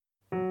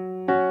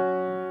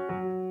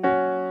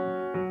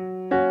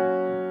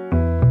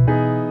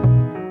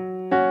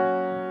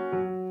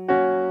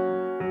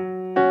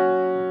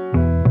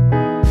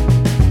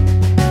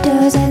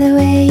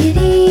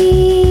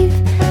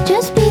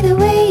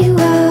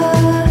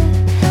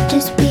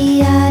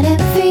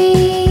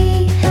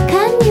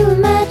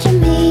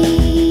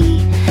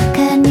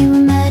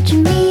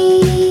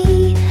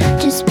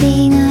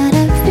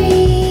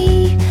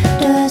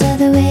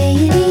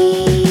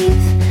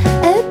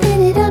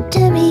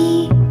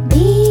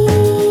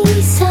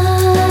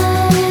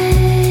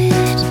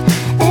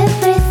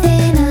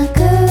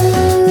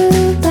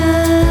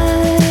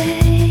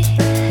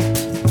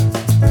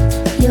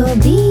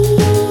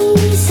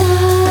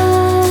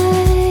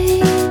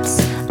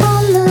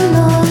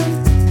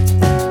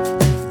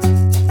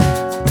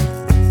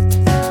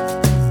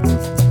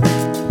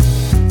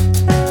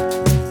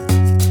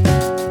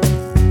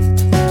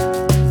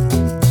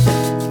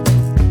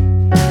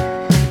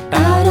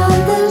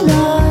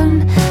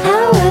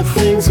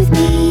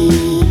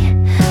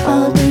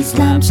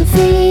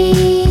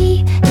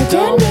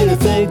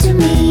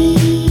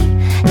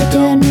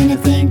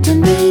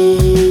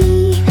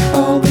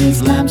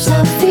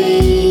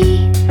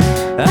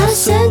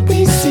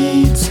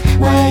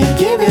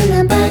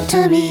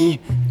to me.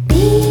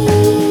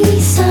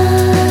 Beside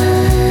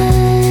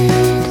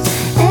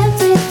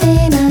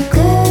everything I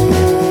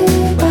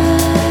go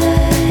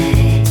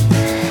by,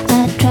 I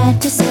tried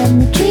to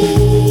send the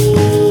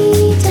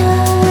tree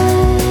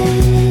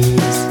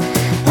ties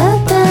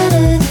up out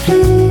of the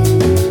blue.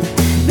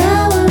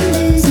 Now I'm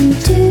losing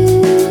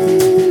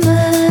too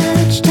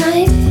much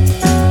time.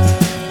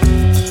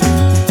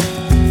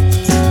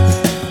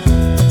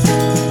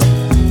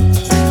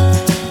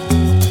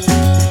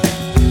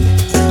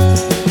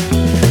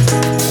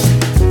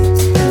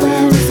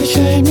 Where is the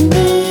shame in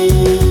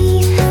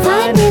me?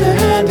 Find me the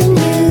hand in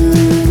you.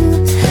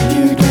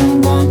 You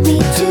don't want me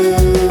to,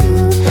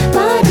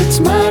 but it's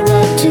my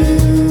right to.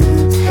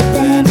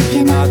 Then if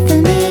you're not for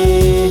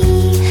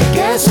me,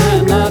 guess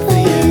I'm not for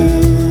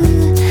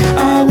you.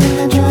 I will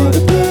enjoy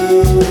the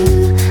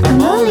blue,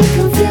 I'm only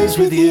confused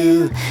with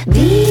you.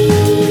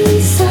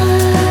 Beside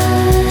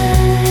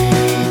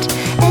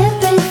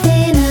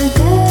everything I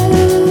go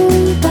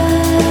by,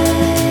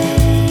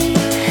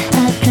 I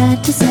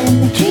tried to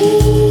send the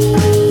tree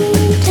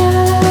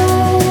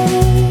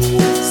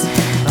ties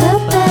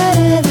up out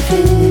of the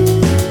blue.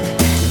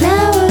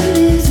 Now I'm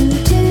losing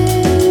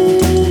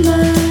too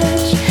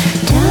much.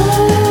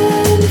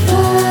 Time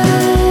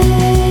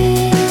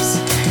flies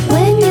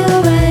when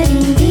you're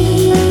riding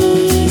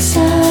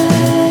besides.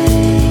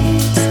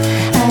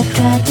 I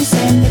tried to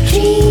send the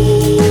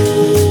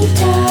tree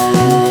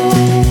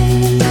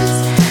ties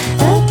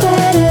up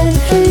out of the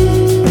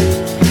blue.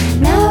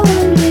 Now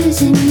I'm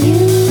losing you.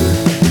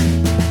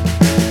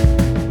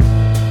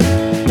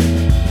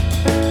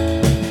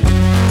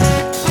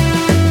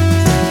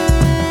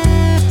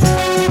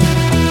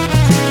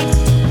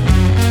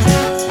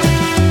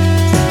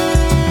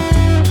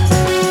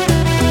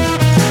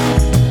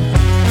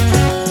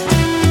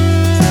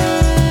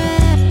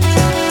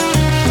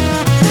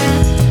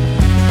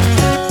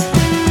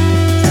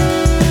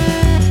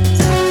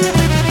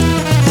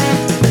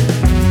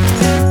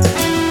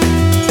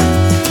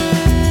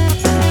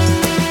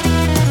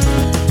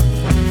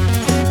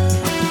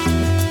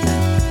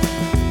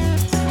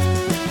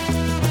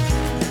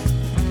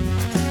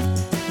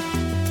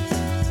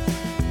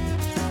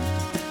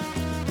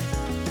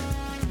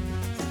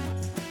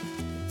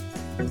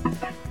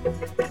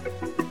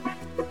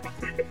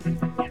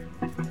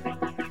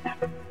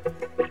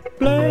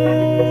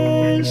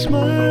 Bless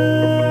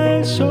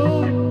my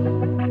soul,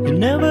 you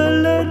never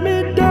let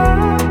me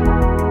down.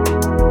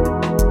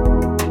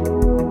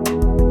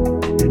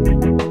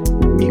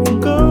 You can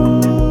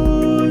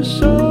go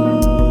so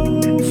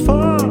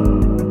far,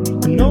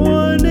 but no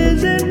one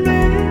is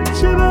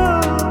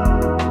invincible.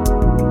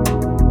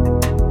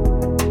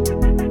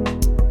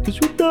 'Cause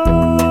we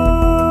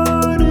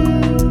thought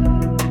it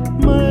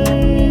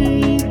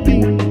might be,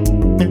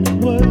 and it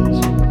was,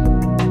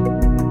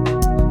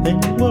 and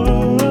it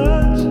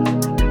was.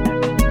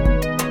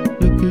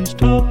 Look who's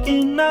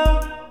talking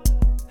now,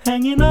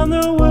 hanging on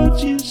the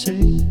words you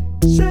say.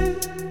 Say,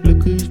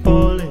 look who's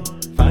falling,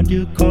 find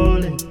your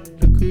calling.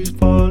 Look who's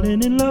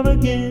falling in love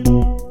again.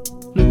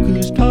 Look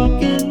who's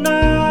talking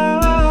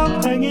now,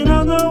 hanging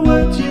on the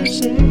words you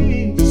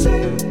say.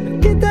 Say,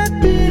 get that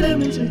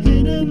feeling, it's a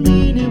hidden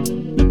meaning.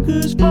 Look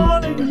who's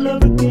falling in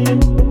love again.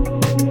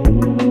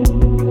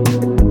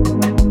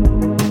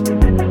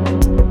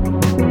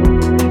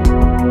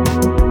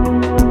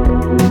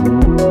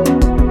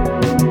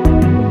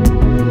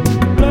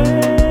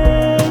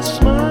 Bless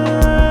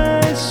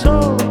my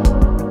soul,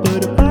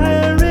 put a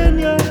fire in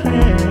your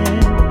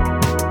hand.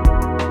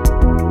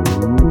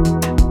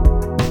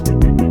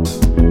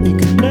 You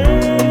can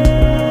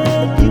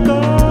let your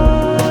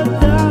guard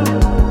down,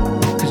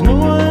 'cause no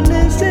one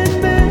is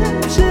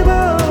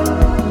invincible.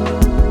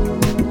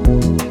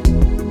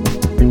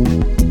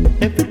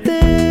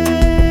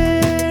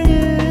 Everything it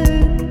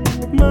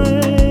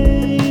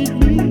might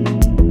be,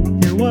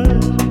 it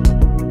was,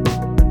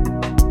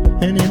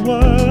 and it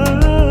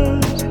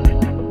was.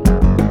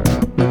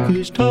 Look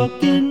who's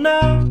talking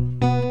now,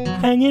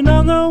 hanging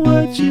on the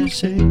words you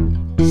say.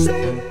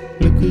 Say,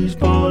 look who's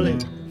falling,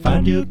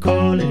 find your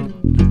calling.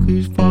 Look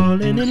who's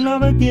falling in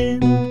love again.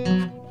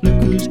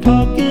 Look who's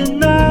talking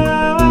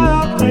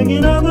now,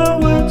 hanging on the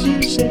words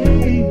you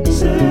say.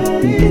 Say,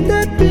 get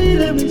that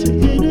feeling, it's a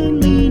hidden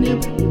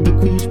meaning.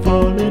 Look who's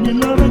falling in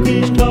love again.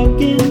 Who's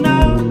talking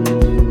now,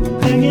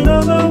 hanging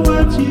on the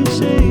words you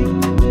say.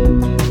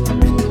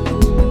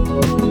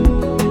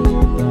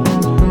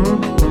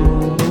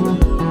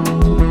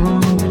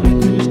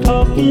 Look who's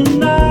talking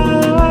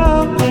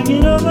now,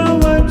 hanging on the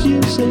words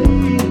you say.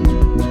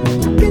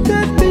 Get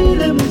that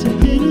feeling, it's a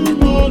hidden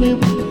warning.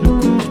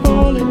 Look who's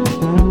falling,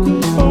 look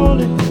who's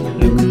falling.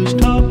 Look who's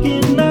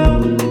talking now,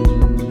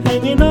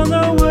 hanging on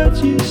the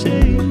words you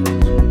say.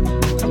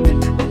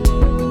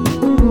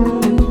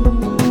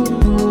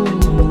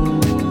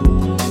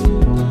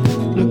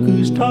 Look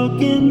who's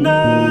talking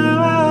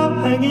now,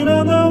 hanging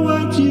on the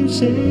words you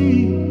say.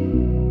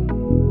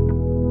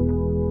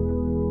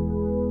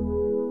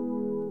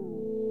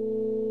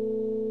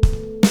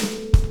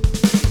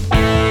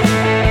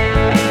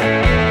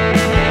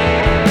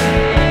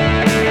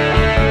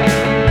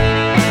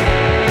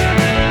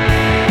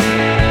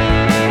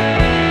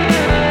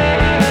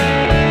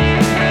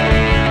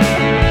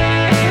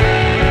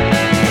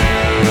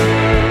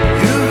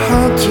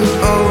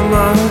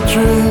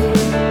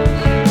 dreams.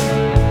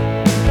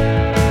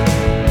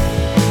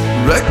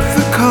 Wrecked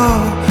the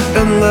car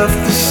and left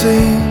the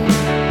scene.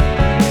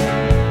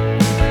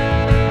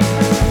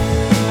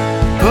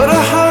 Put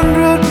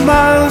 100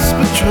 miles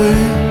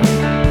between,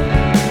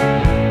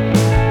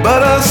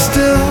 but I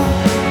still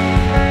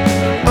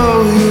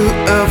owe you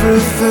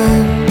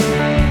everything.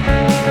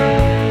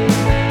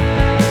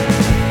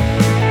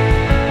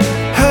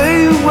 Hey,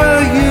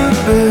 where you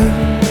been?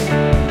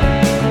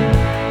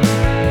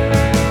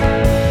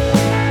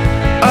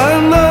 I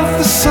love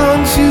the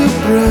songs you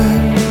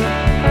bring.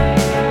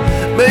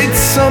 Made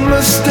some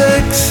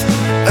mistakes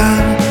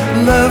and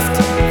left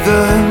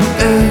them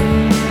in.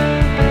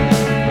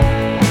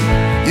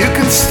 You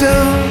can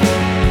still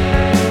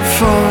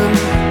find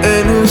a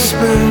new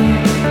spin.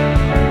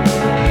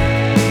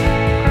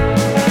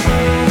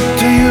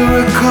 Do you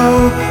recall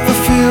the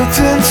fields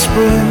in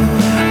spring?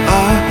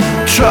 I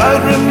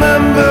tried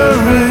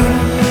remembering,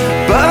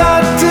 but I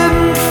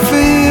didn't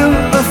feel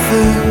a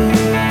thing.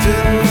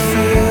 Didn't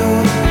feel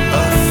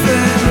a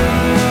thing.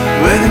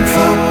 Waiting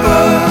for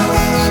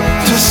birds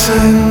to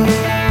sing.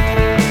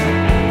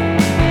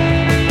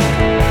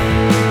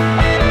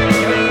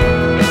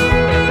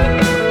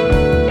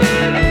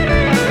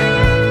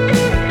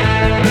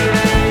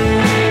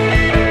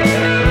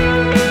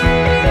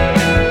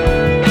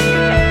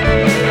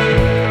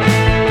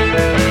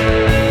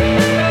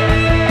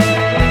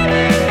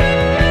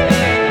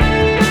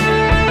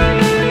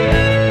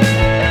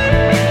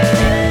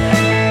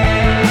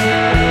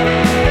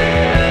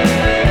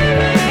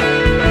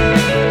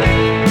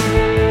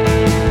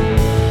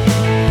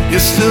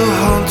 Still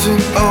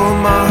haunting all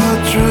my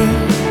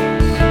dreams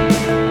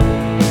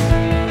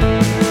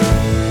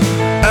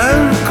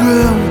and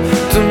grim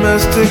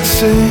domestic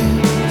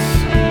scenes.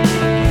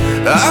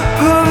 I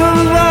put a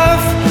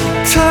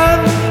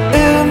lifetime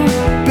in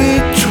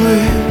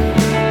between,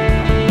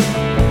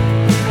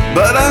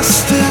 but I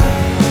still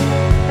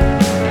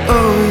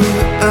owe you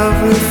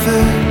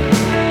everything.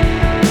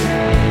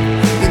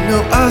 You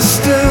know I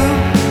still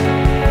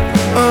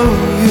owe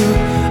you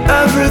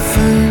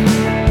everything.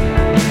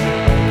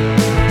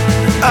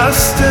 I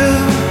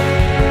still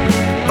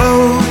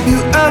owe you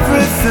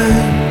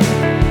everything.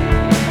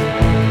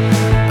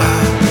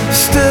 I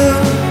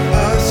still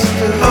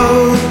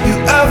owe you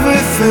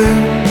everything.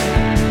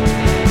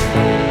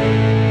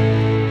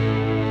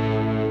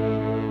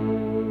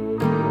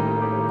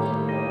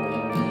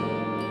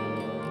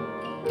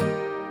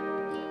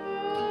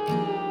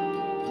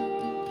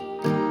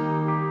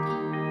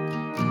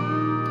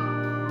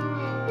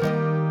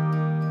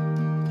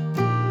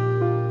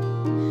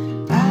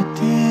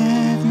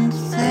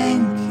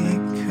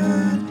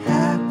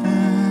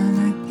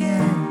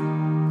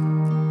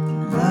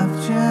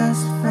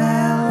 Just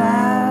fell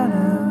out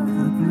of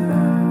the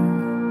blue.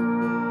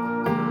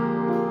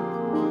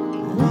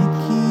 It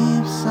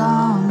keeps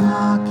on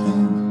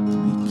knocking,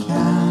 we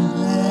can't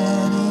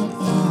let it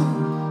in.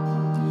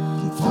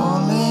 I'm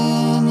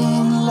falling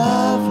in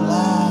love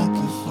like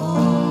a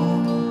fool.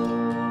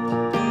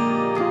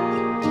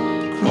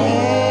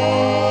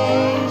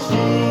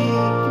 Crazy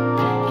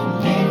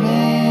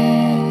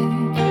living,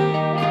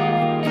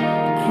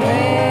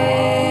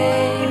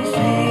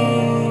 crazy,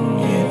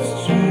 it's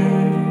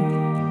true.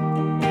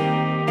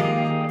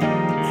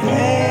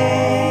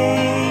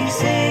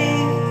 Crazy,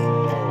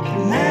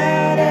 I'm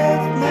out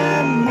of my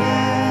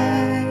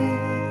mind.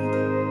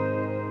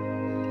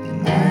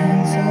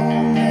 Mind's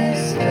all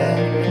messed up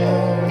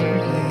over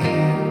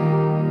you.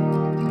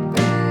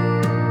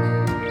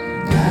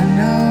 I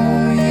know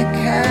you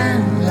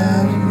can't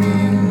love me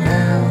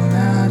now,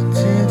 not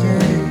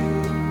today.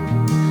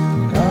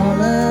 All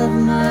of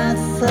my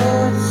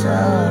thoughts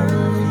are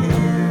of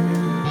you.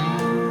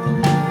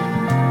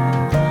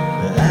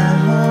 But I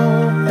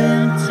hope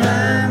in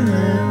time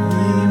that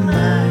we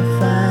might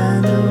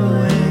find a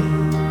way.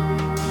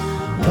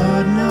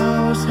 Lord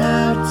knows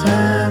how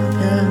time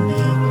can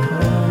be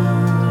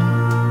cold.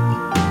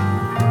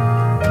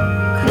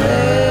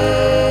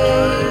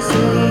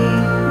 Crazy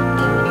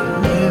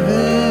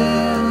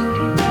living,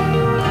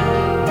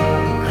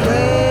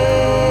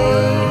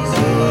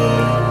 crazy,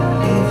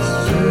 it's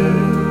true.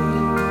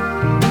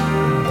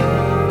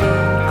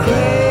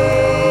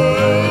 Crazy,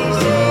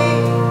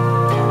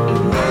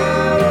 I'm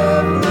out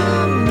of my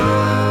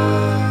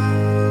mind.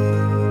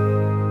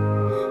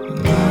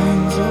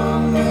 Mind's all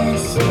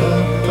messed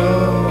up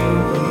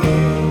over you.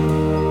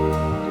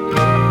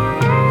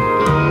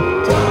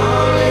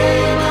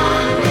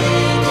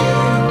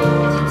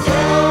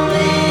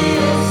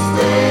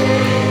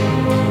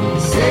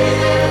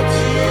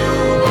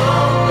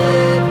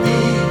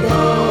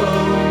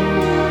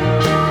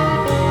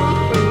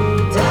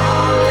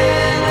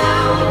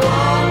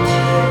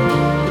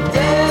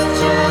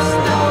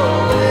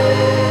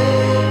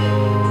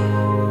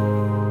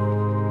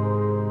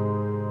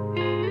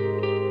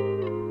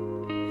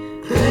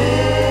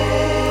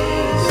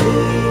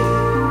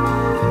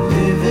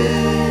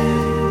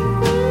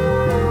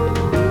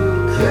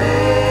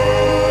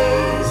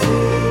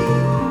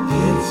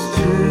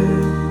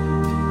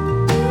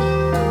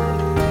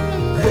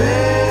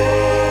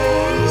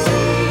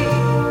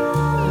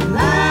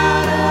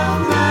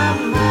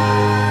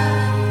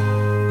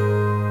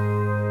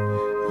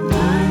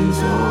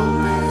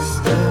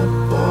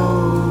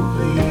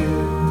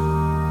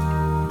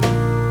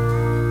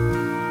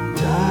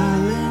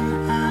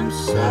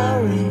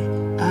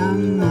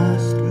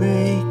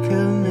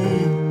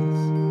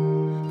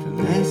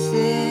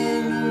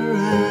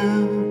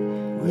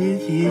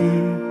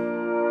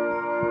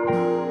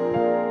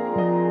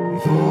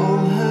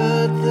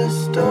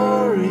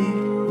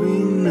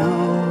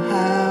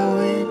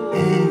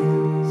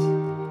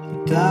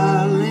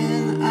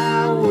 Darling,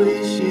 I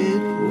wish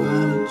it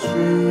were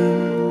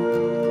true.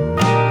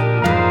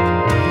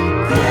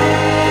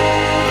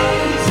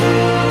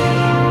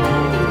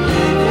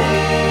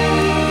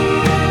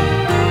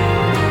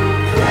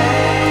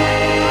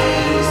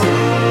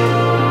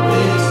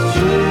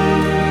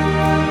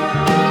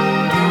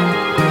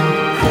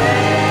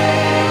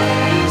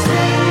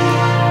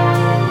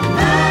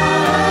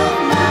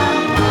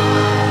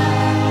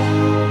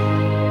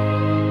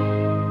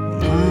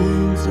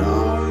 Mine's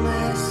all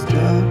messed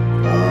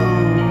up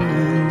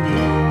over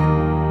you.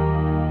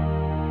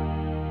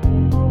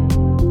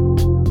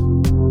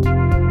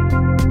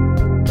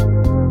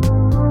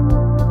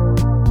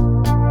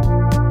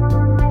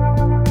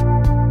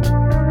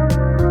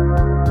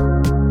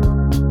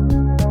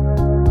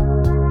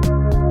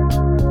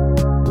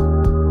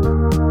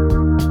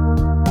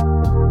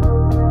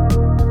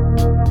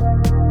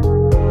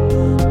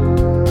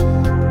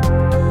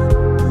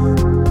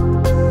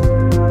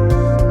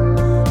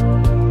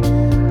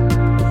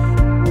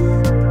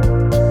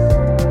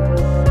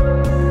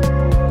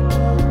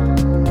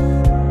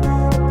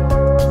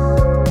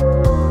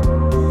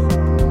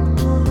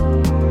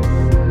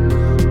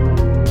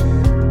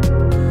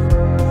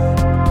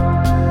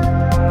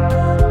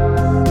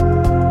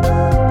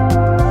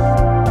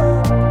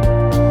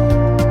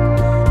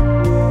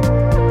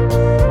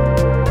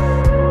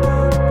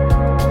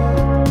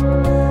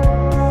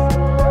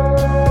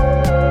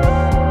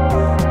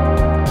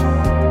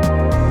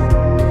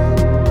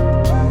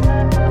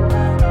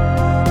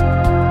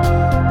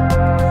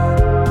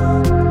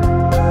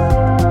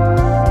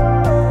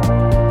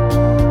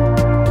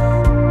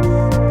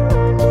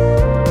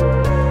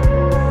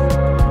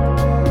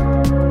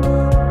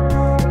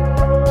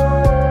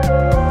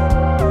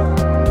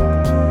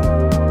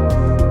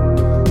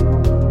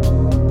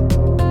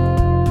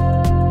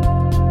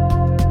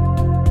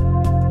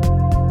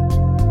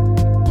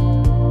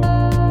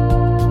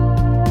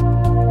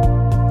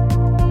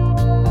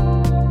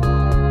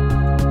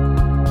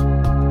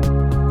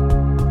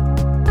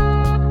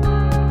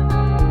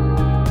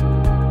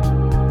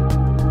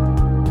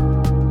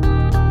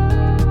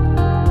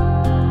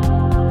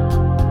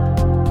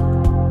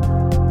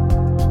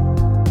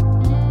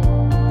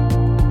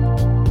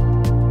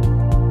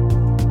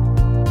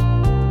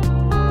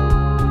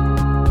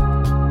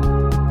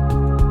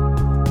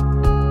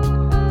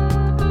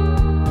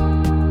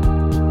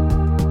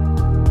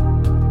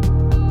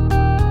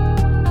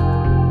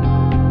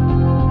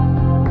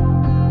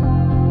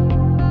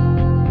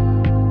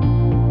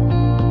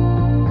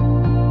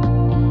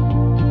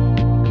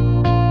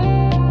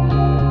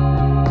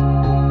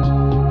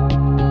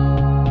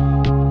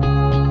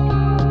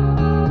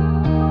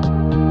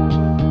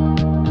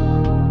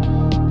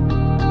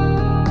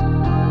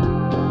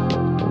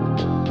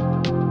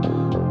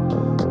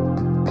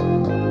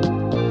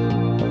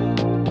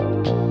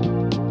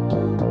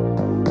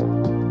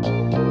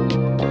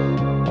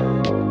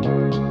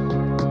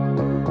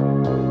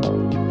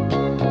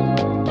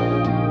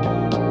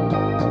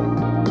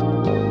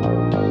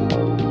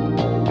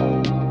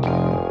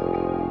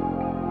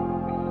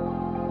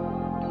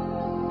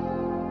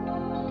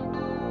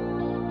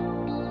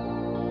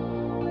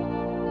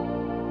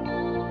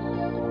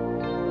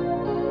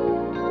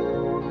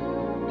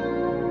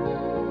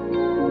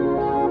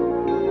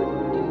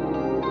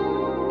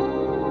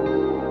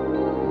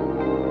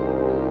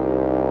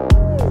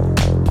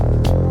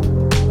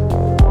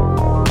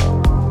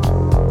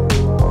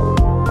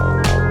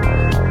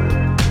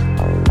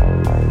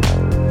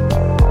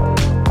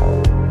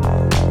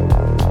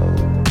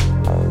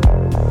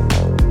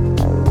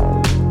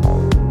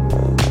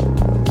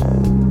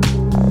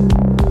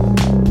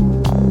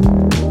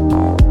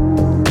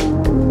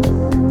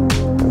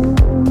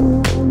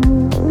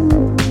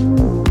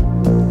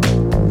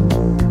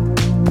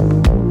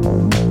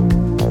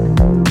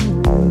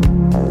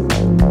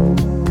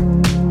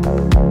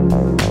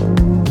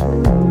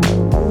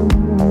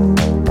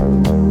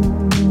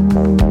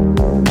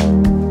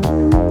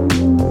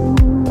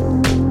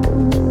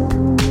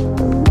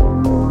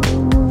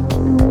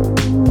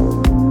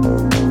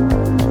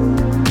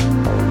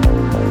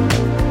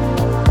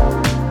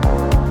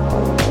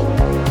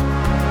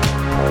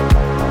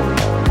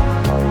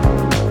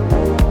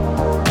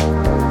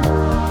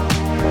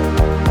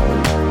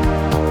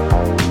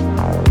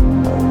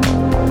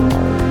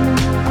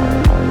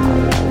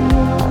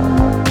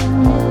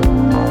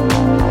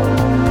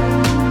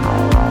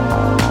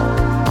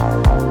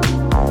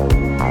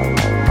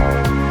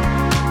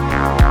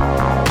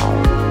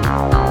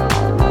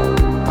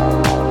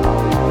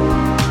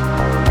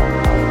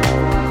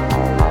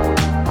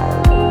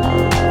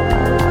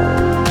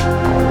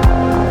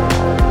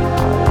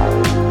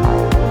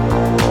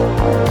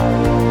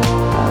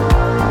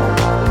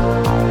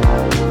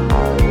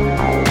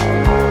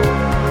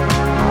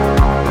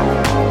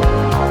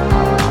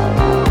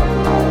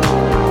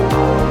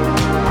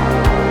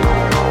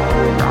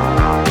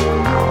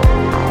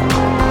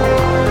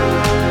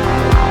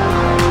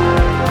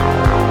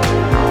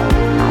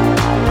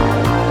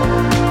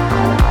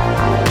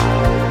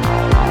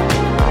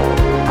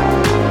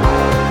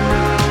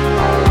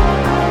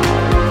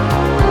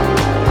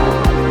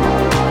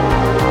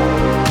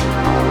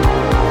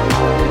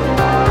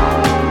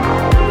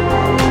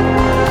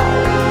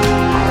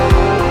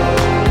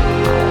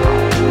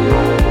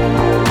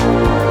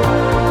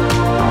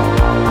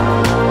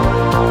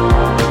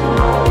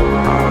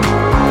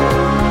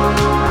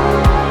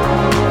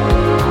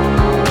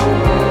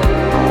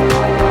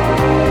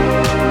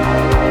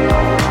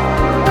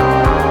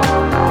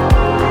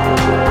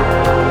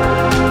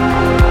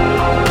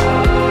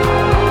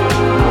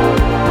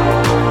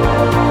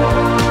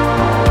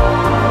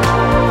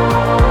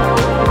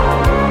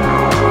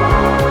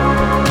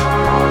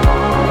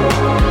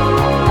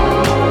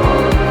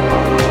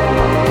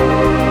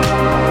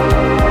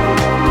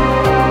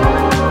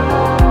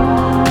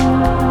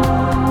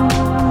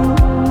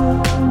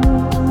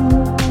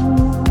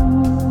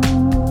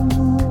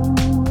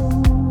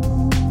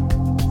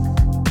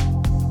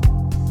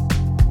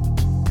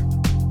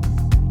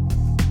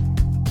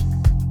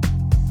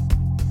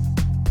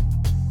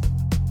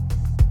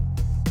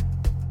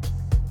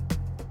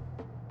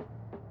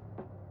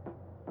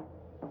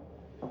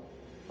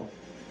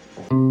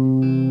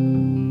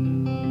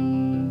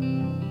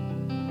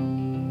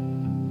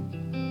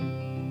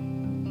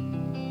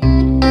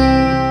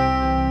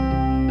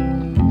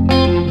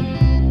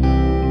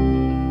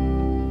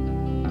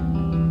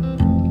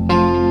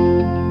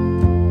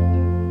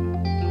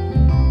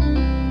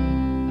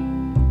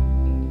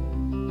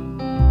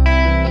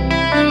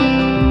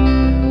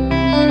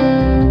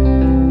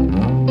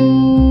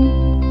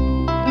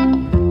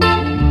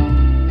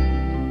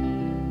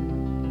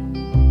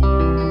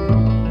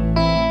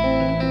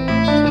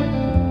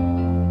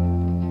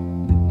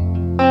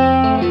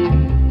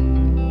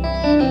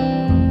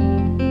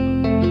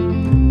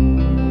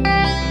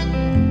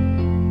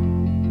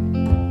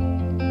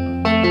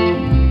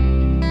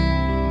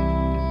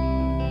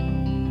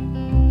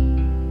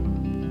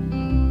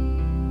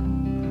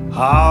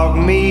 Hog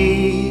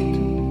meat,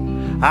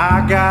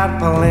 I got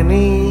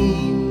plenty.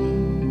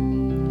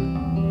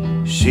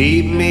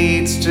 Sheep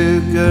meat's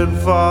too good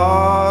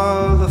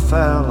for the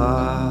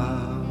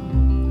fella.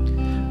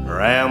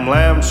 Ram,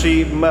 lamb,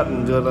 sheep,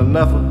 mutton, good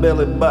enough for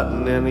Billy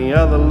Button, any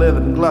other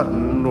living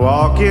glutton.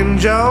 Walking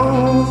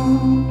Joe,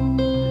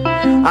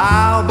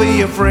 I'll be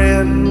your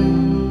friend.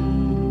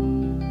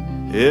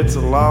 It's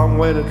a long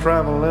way to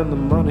travel and the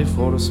money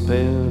for to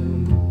spend.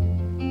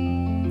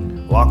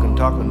 Walking,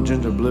 talking,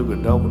 ginger, blue,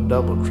 double,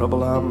 double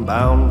trouble. I'm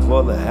bound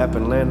for the happy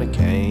land of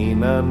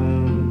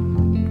Canaan.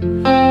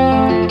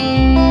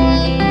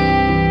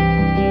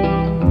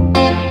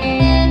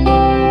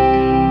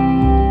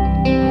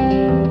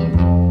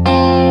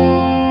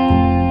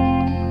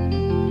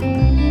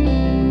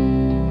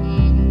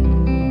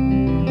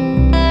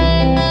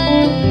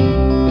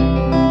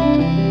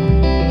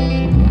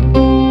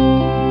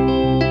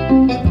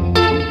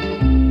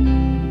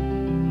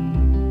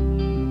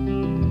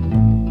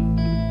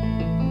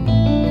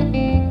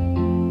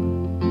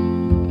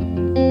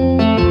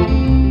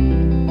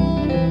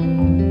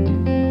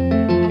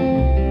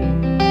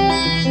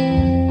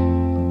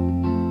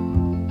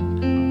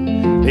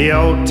 The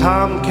old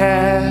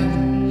tomcat,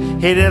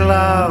 he did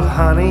love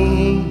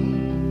honey.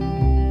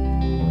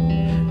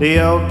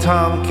 The old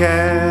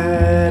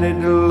tomcat, he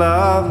did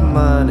love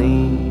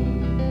money.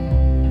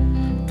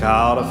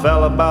 Called a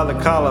fella by the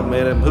collar,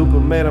 made him hoop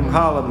and made him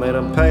holler, made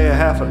him pay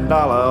 $50.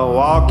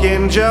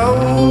 Walking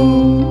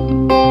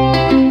Joe,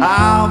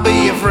 I'll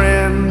be your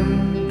friend.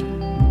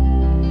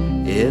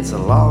 It's a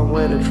long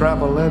way to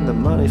travel and the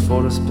money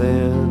for to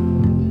spend.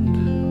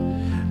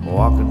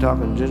 Walking,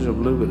 talking, ginger,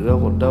 blue,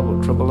 double,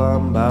 double trouble.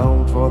 I'm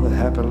bound for the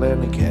happy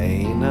land of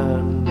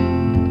Canaan.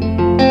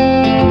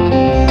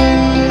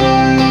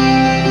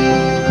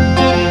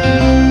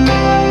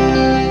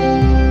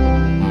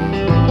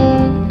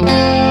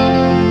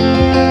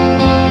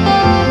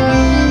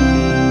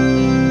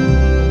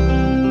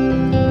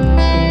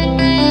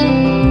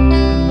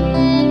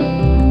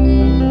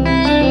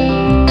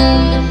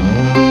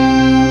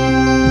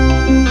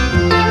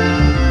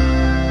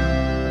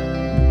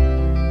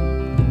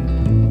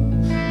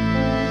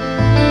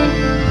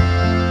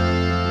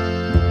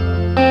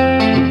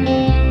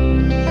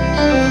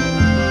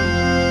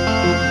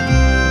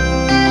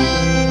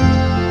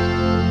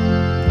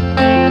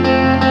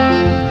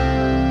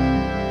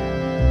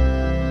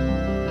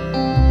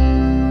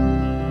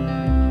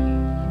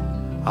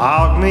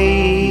 Hog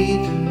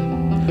meat,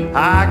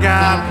 I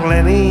got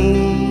plenty.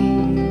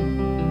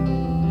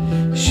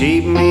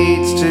 Sheep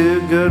meat's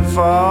too good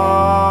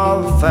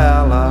for the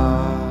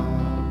fella.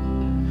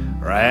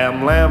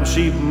 Ram, lamb,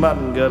 sheep,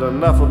 mutton, good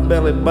enough for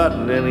Billy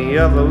Button, any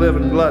other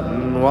living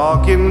glutton.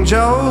 Walking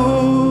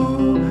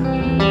Joe,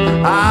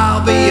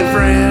 I'll be your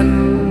friend.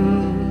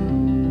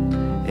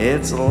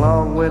 It's a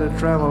long way to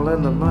travel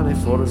and the money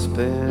for to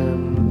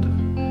spend.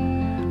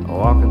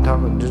 Walking,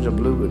 talking, ginger,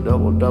 blue,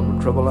 double, double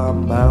trouble.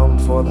 I'm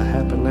bound for the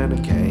happy land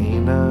of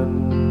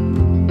Canaan.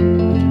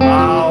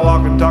 Oh,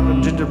 walking,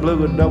 talking, ginger,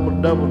 blue, double,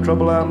 double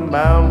trouble. I'm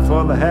bound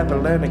for the happy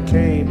land of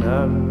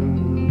Canaan.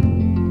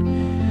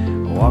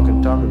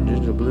 Walking, talking,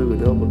 ginger, blue,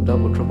 double,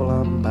 double trouble.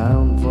 I'm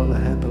bound for the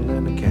happy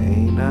land of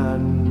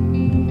Canaan.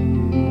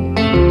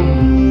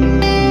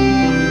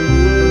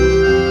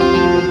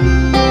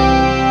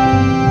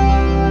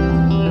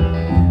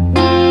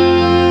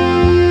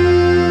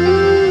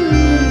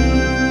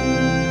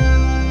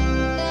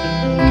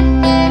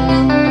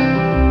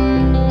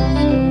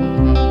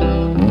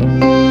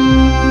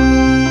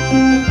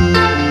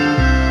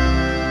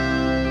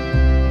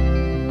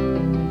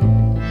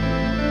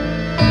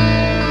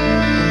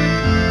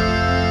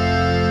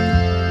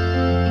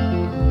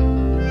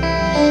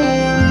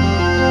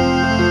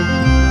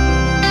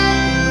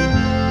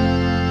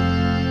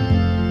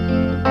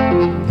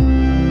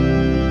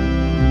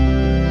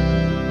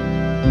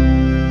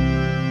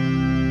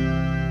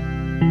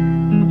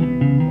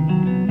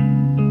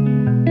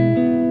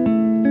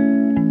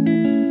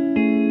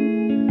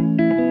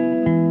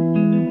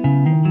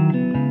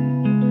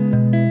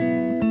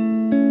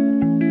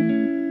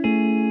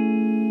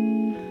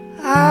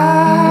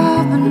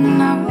 I've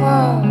been out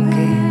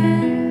walking.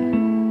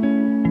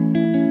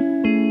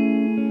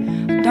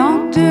 I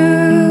don't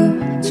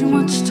do too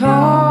much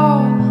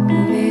talk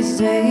these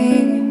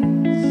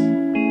days.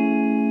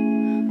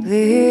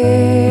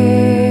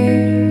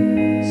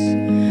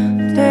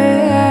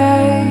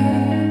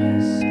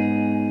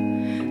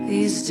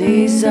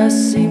 days I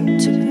seem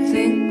to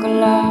think a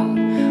lot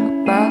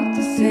about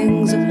the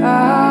things that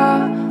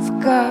I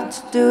forgot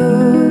to do.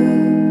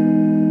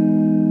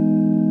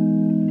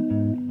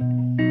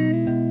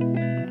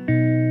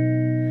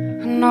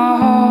 And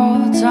all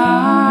the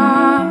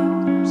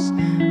times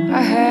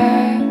I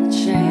had a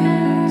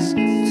chance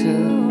to.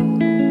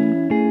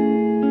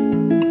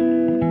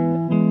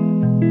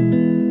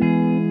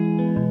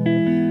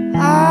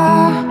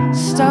 I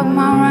stopped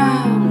my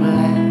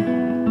rambling.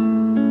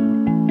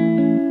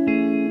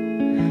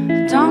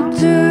 Don't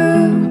do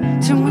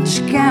too much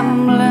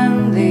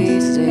gambling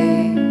these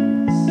days.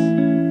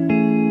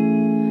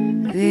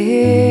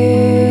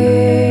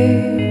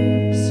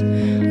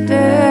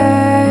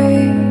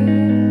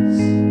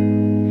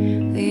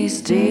 These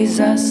days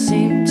I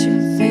seem to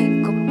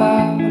think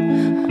about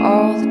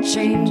all the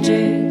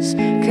changes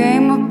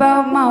came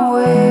about my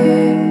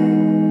way.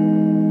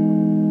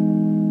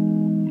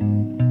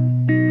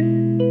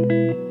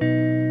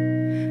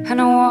 And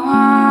I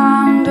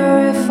wonder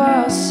if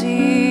I'll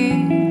see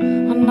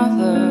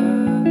another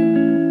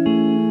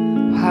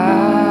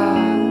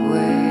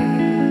highway.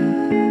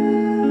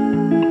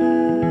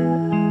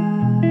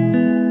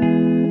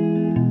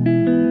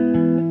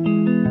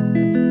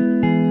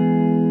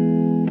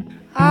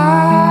 I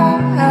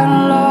had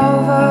a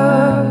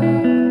lover.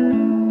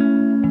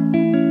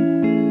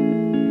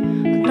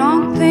 I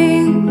don't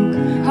think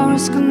I'll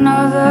risk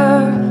another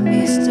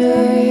these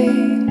days.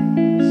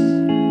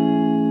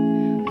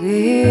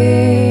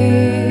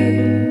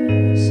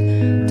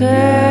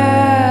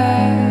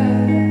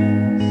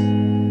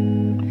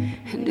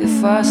 And if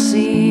I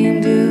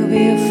seem to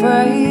be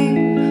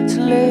afraid to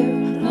live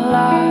a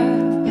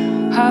life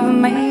I've a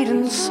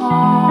maiden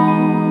song,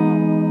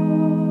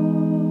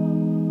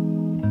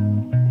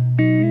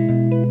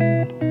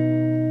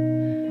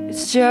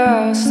 it's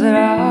just that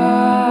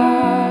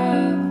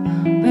I've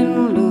been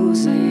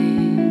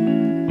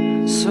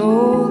losing so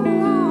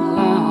long.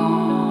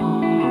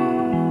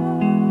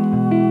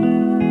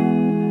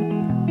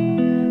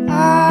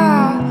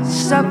 I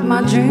stopped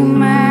my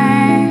dreaming.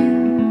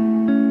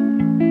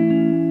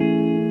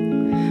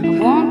 I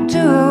won't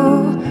do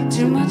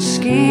too much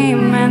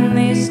scheming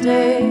these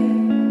days.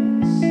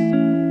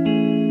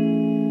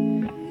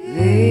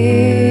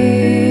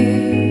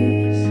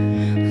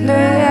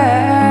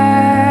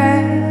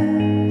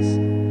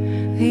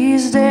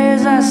 These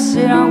days I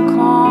sit on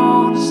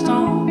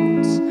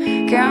cornerstones,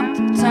 count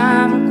the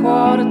time and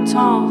quarter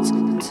tones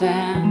to 10.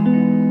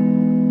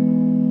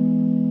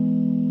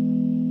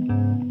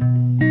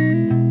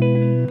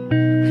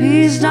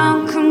 Please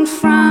don't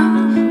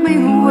confront me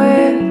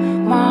with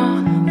my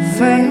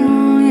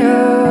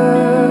failures.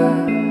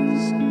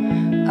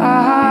 I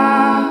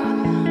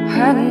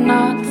had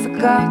not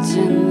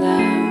forgotten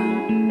them.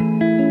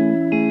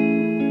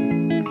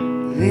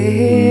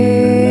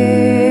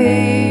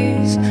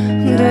 These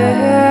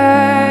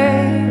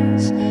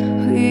days,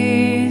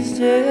 these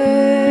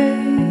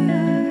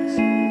days,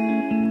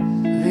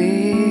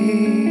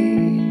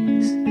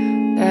 these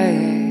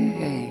days.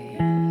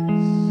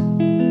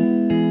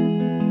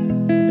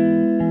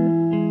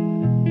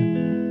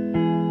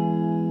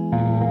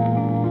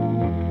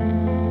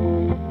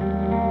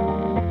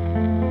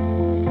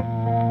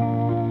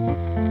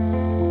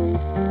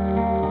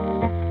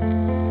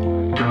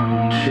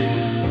 Don't you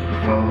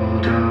fall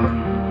down.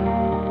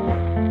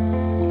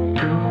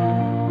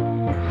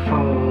 Don't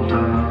fall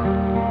down.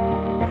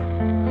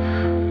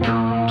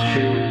 Don't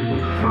you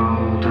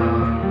fall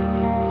down.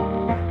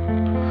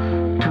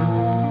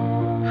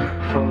 Don't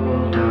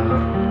fall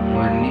down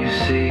when you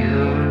see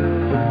her.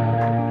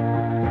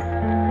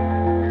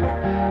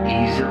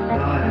 Ease up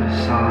by her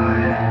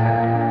side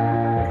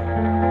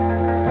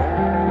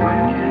when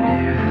you're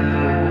near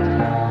her.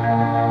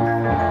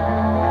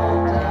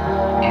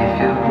 If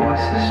your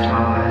voice is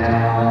tired,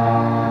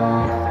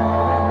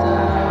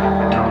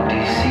 don't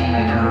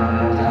deceive her.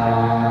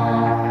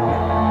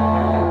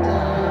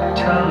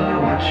 Tell her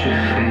what you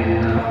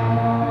feel.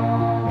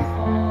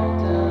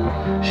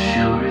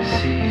 She'll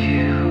receive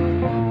you.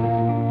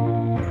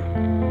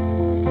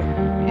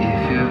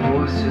 If your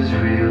voice is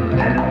real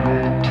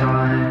every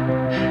time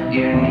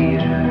you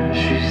need her,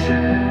 she's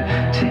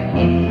there to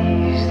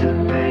ease the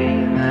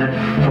pain that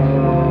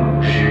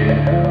fogs you.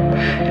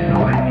 And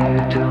when you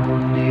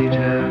don't need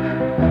her,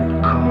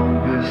 calm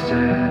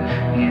instead,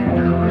 you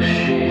know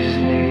she's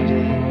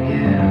needing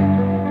you.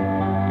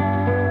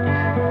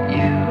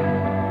 You,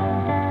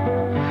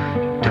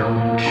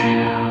 don't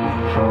you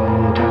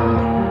fall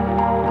down.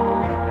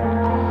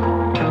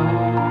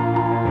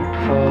 Don't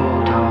fall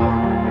down.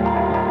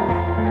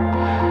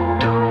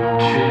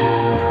 Don't you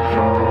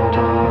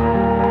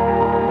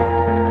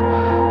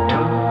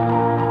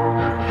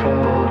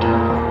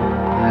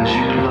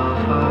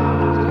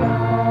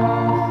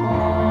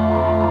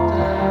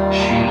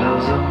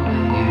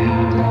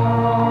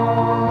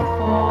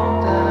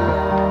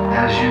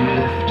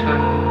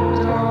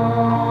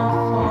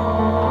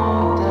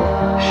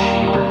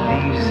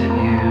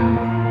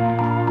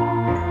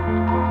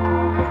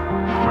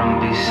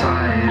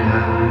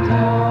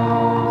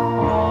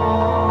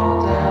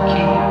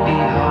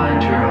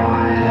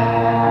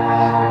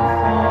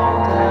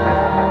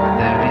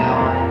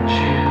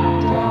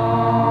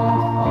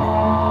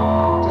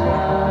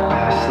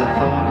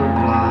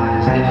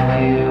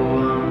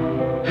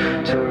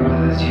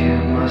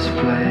must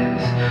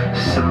place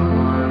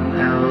someone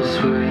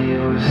else where you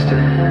were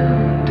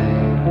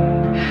standing.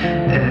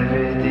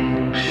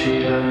 Everything she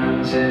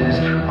learns is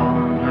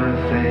on her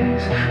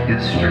face. Your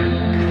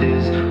strength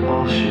is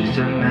all she's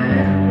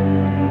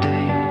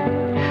demanding.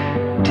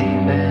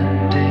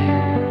 Demanding,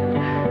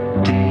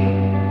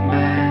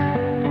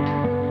 demand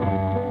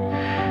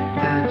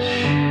that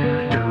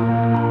you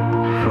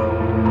don't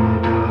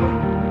fall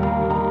down.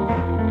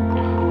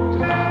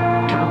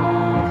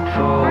 Don't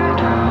fall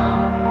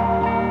down.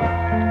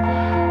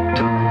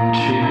 Don't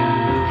you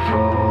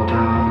fall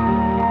down.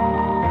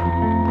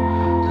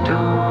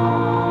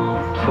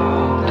 Don't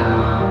fall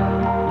down.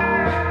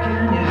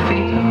 Can you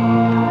feel?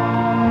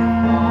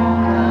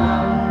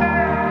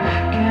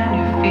 Can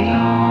you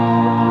feel?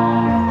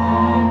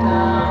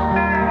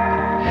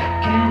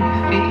 Can you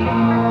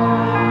feel?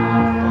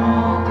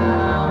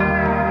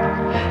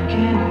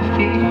 Can you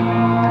feel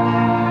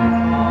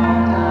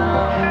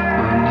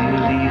when you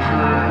leave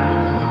her?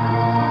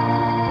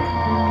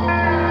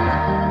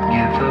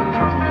 Give her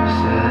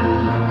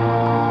promises.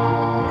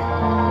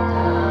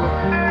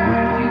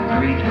 When you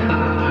greet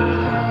her,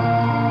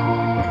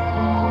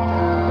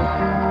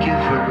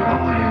 give her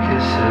all your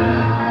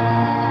kisses.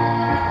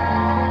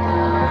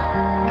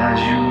 As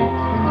you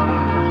warm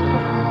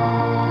her,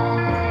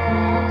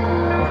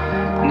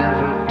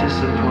 never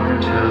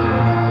disappoint her.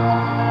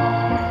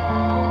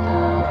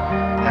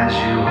 As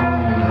you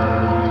hold her,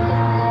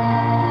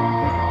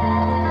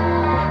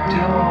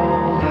 do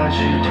all that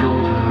you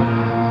told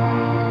her.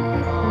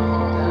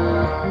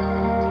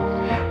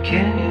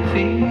 Can you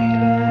feel it?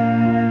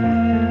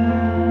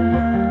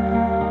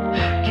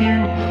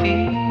 Can you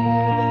feel it?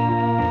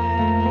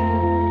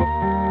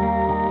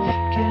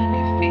 Can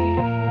you feel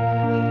it?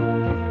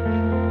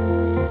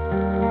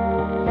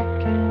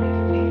 Can you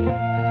feel it?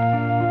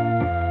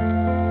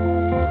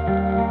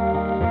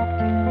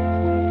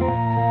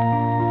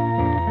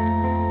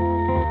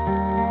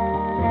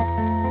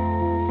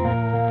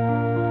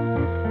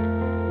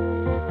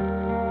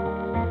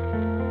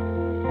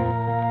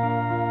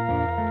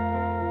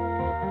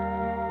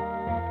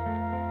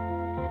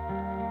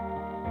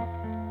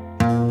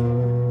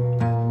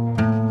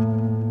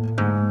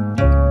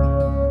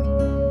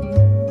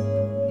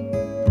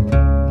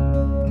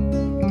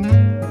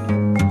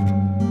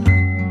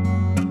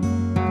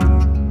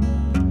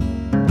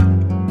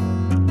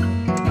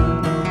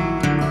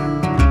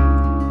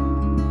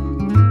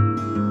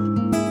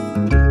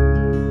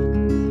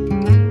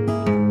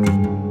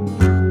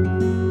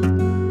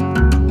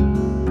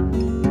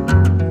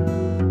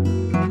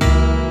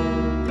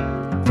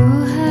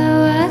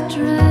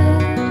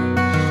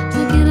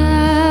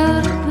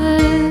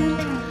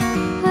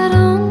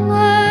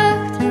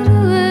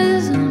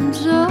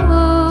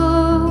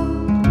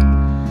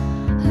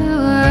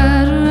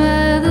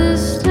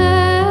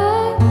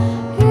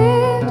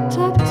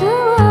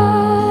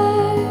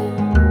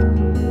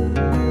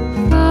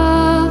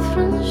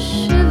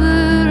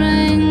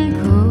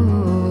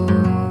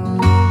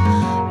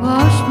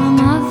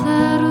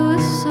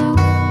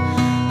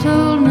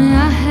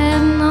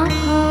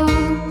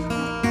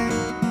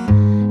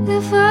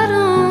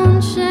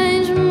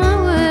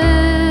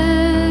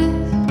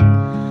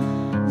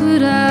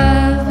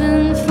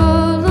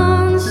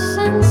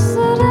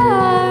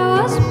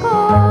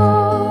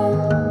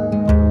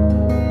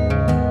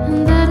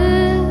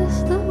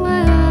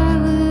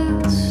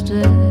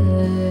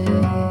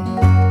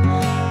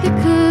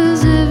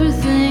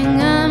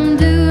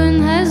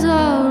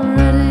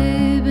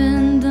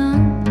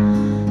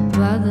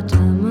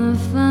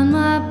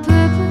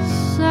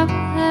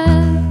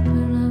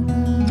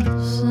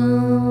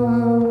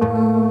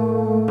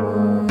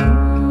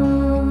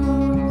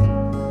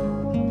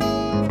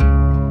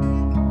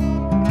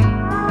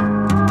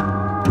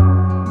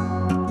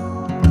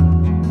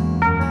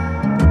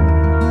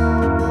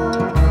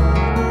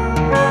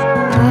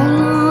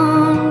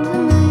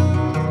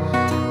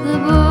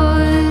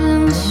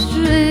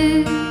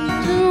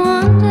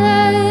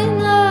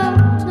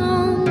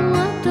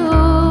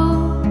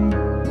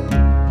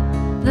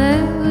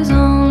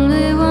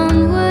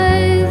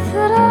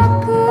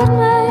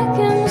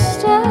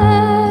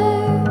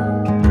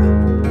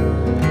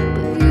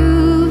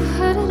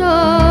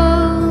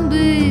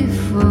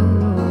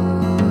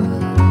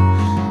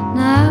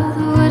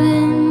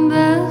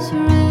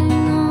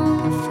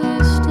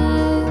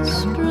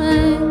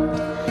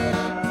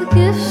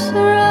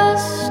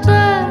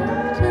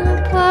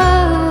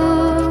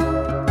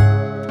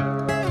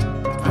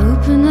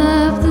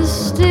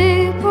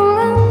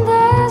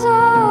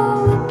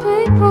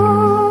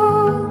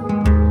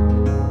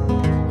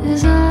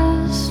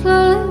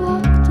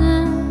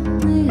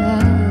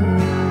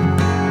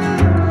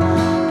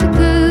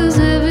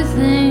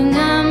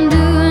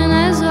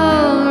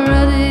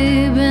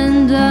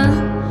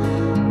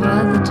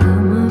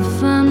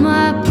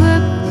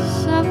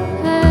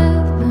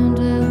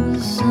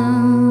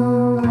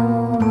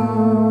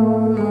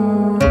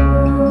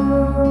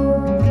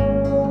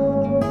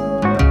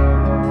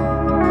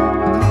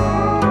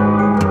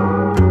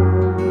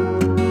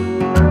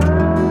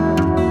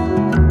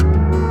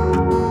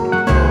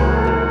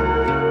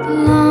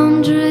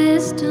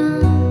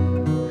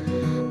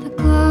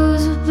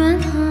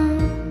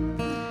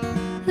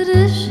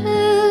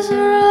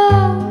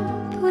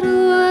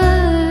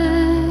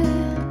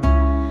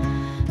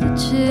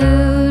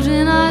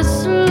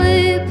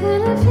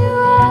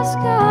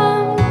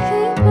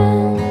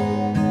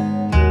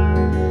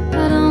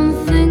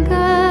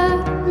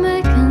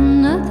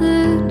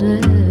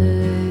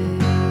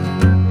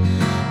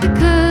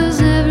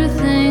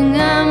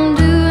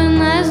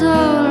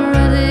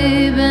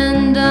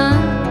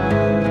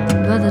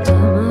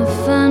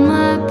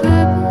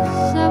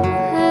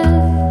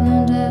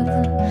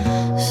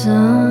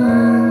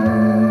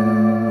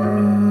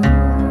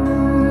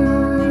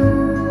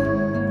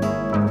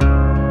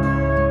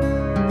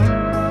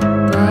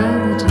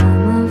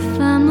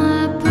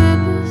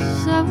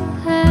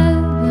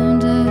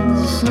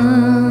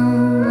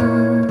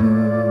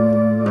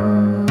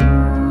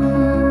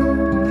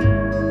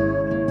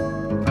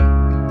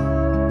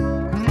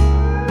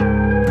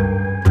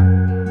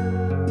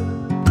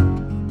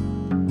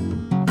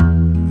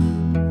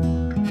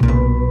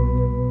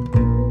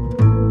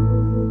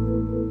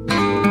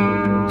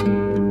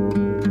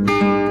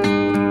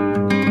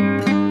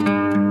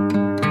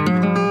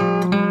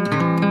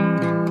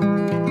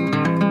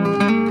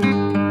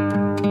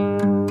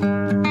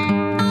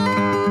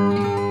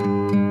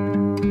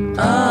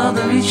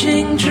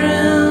 reaching trims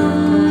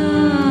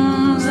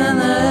and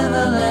the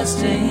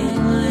everlasting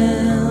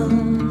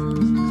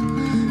limbs.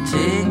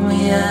 Take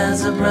me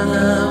as a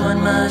brother when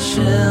my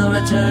shell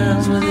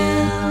returns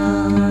within.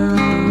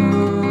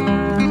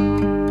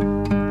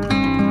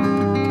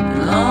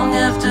 Long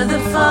after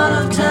the fall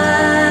of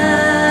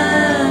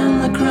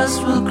time, the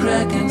crust will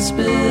crack and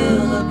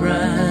spill the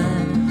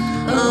brine.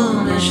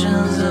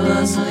 Omissions of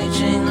us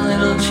leeching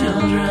little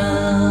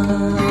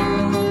children.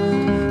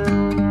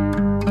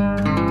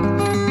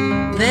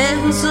 They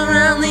who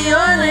surround the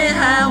oily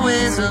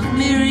highways of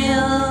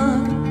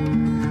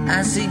Miriam,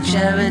 I seek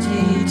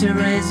charity to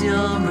raise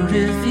your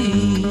rooted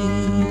feet.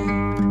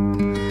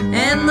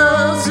 And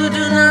those who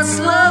do not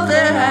slow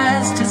their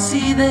eyes to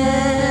see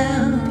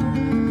them,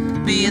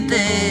 be it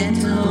they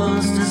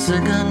toast a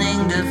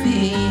sickening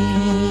defeat.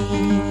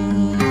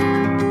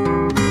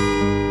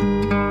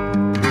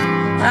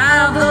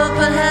 Although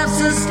perhaps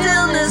the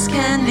stillness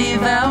can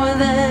devour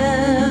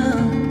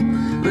them,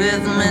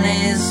 with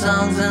many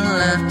songs and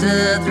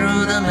laughter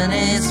through the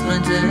many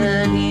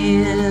splintered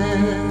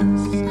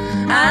years.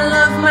 I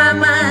love my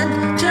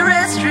mind,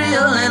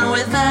 terrestrial and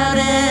without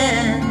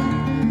end.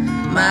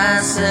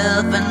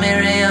 Myself and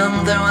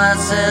Miriam throw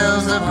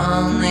ourselves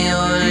upon the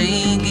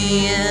oily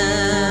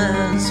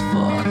gears.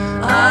 For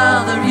all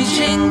the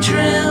reaching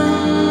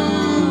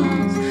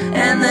trims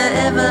and the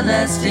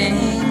everlasting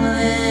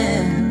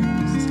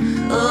limbs.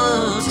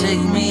 Oh,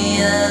 take me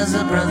as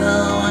a brother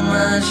when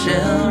my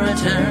shell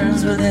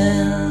returns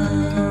within.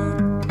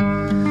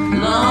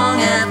 Long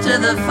after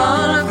the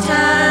fall of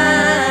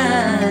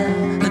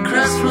time, the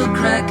crust will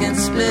crack and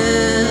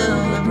spill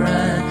the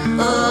brine.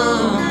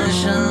 Oh,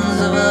 missions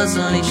of us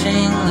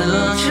unleashing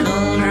little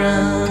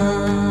children.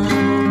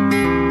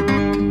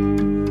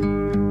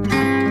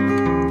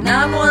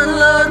 Not one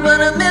load, but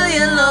a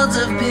million loads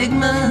of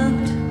pigment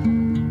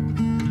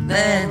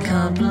that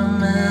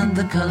complement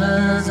the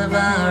colors of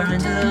our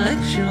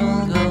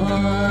intellectual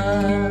gore.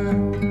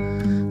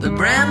 The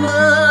bramble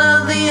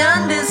of the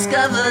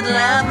undiscovered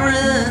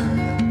labyrinth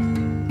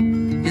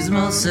is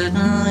most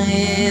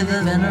certainly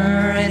the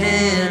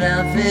venerated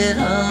outfit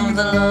of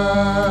the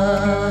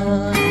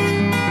Lord.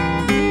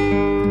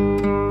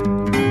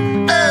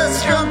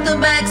 Stroke the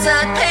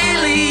backside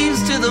pale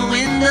leaves to the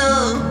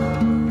window,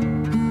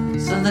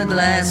 so the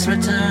glass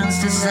returns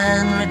to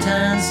sand,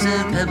 returns to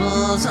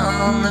pebbles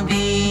on the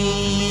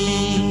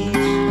beach.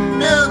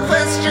 No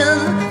question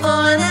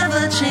for an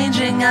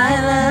ever-changing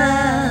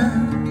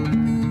island.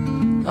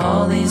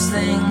 All these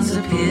things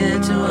appear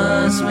to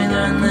us, we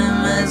learn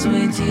them as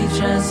we teach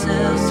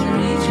ourselves to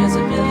reach as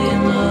a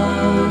billion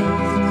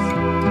loves.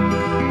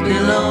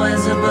 Below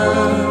as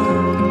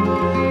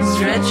above,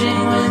 stretching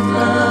with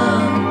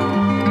love,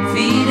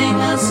 feeding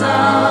us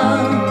all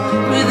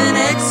with an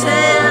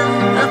exhale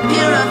of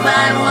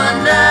purified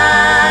wonder.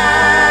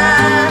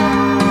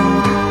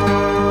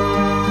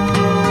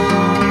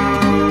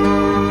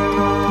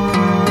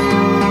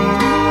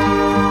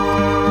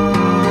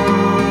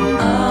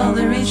 All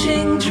the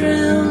reaching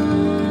trims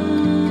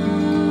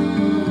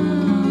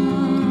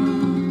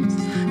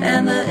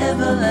and the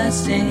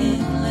everlasting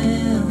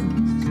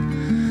limbs.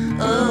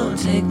 Oh,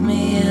 take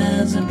me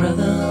as a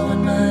brother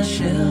when my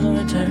shell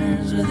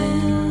returns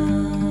within.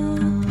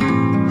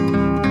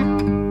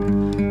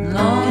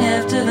 Long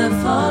after the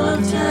fall of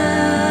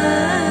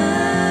time,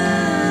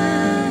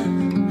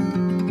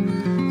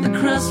 the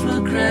crust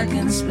will crack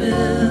and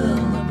spill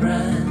the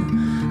brine.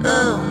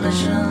 Oh,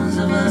 missions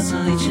of us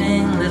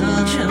leeching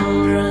little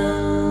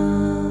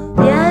children.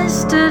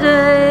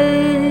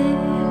 Yesterday,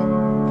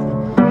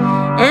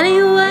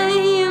 any way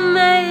you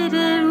made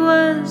it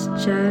was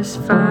just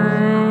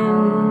fine.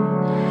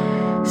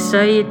 So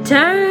you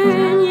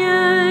turn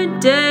your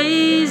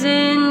days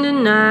into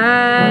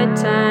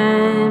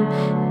nighttime.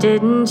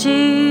 Didn't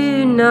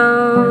you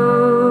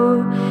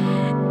know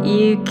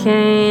you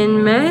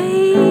can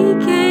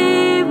make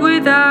it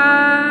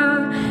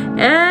without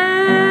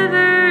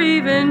ever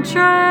even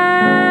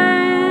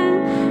trying?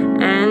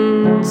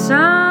 And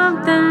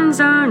something's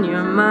on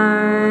your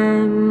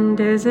mind,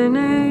 isn't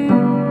it?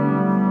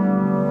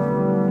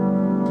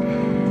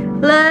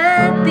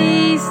 Let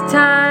these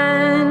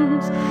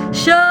times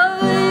show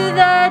you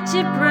that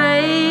you're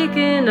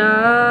breaking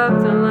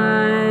up the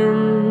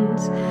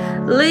lines,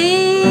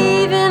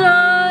 leaving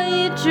all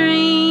your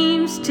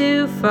dreams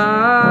too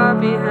far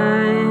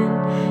behind.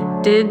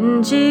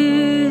 Didn't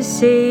you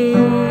see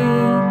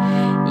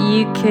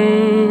you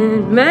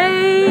can't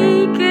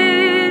make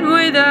it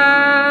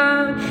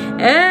without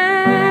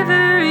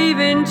ever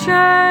even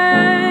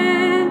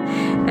trying?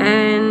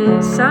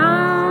 And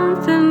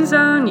something's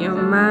on your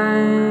mind.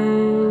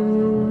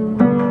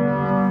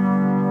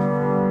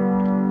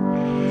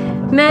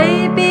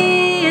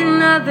 Maybe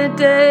another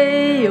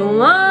day you'll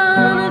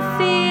wanna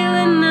feel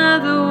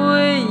another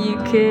way. You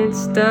can't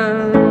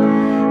stop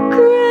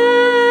crying.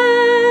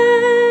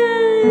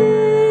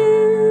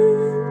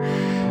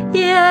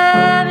 You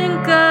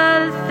haven't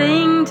got a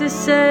thing to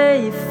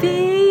say. You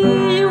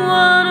feel you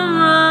wanna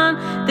run.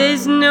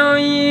 There's no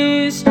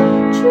use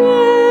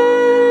trying.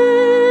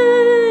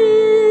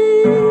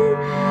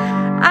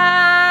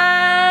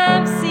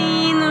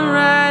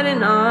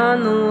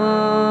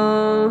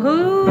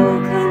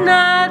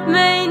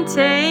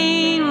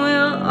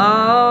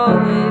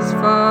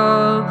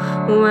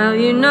 Well,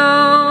 you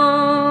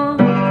know,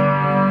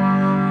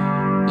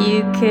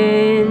 you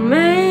can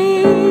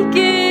make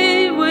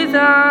it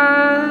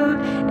without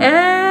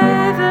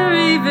ever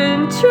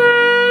even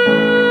trying.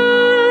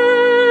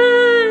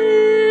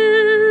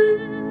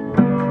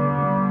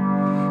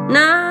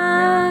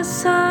 Now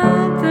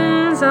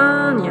something's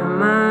on your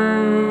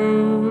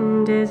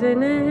mind,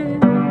 isn't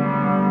it?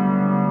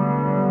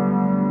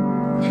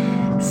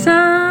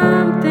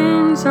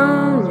 Something's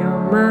on your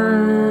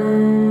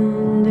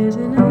mind,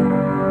 isn't it?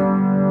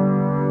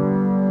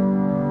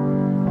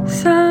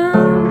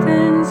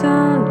 Something's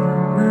on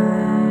your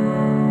mind.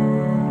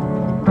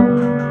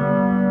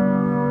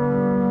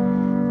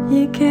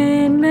 You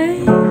can't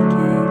make it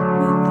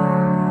without.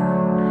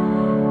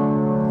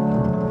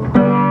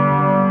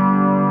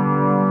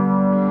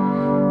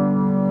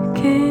 You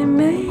can't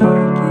make it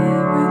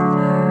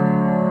without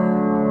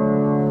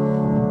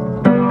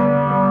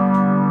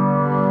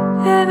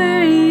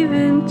ever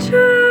even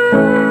trying.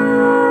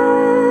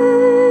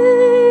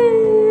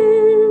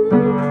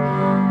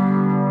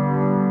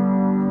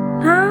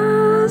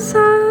 Now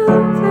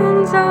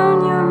something's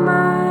on your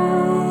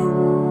mind.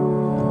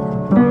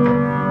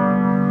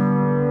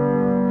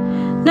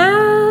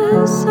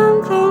 Now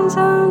something's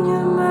on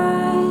your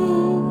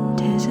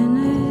mind, isn't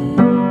it?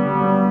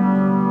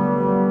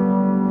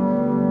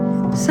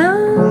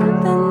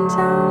 Something's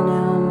on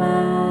your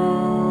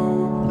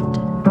mind.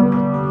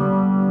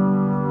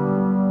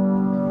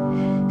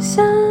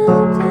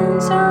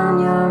 Something's on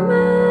your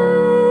mind.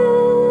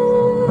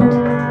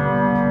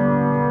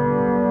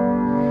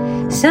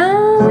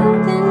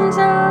 Something's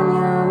on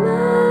your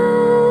mind.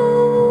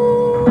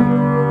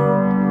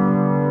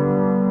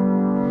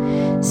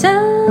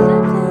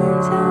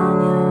 Something's on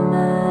your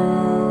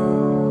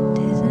mind,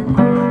 isn't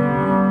it?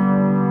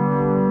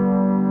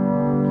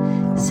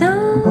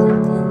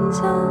 Something's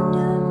on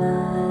your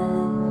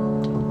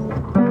mind.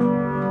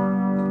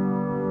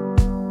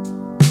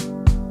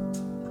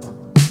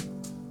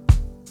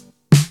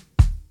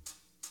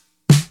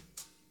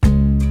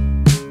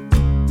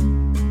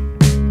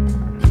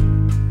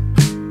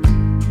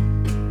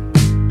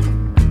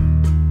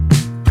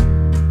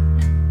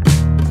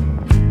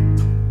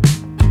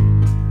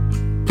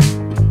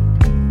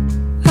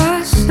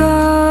 I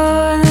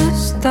saw the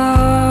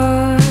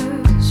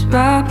stars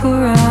wrap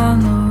around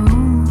the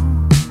room,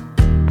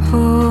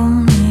 pull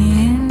me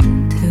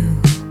into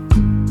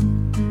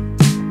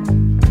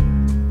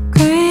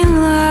green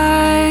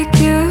like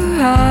your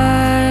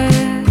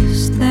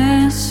eyes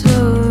dance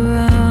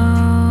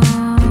around,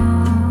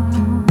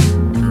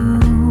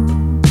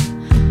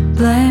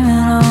 blame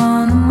it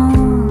on the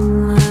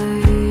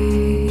moonlight,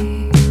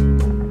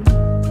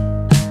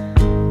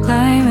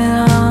 blame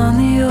it on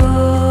the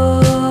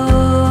old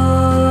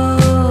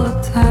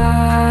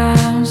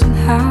times, and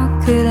how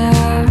could I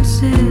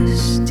resist?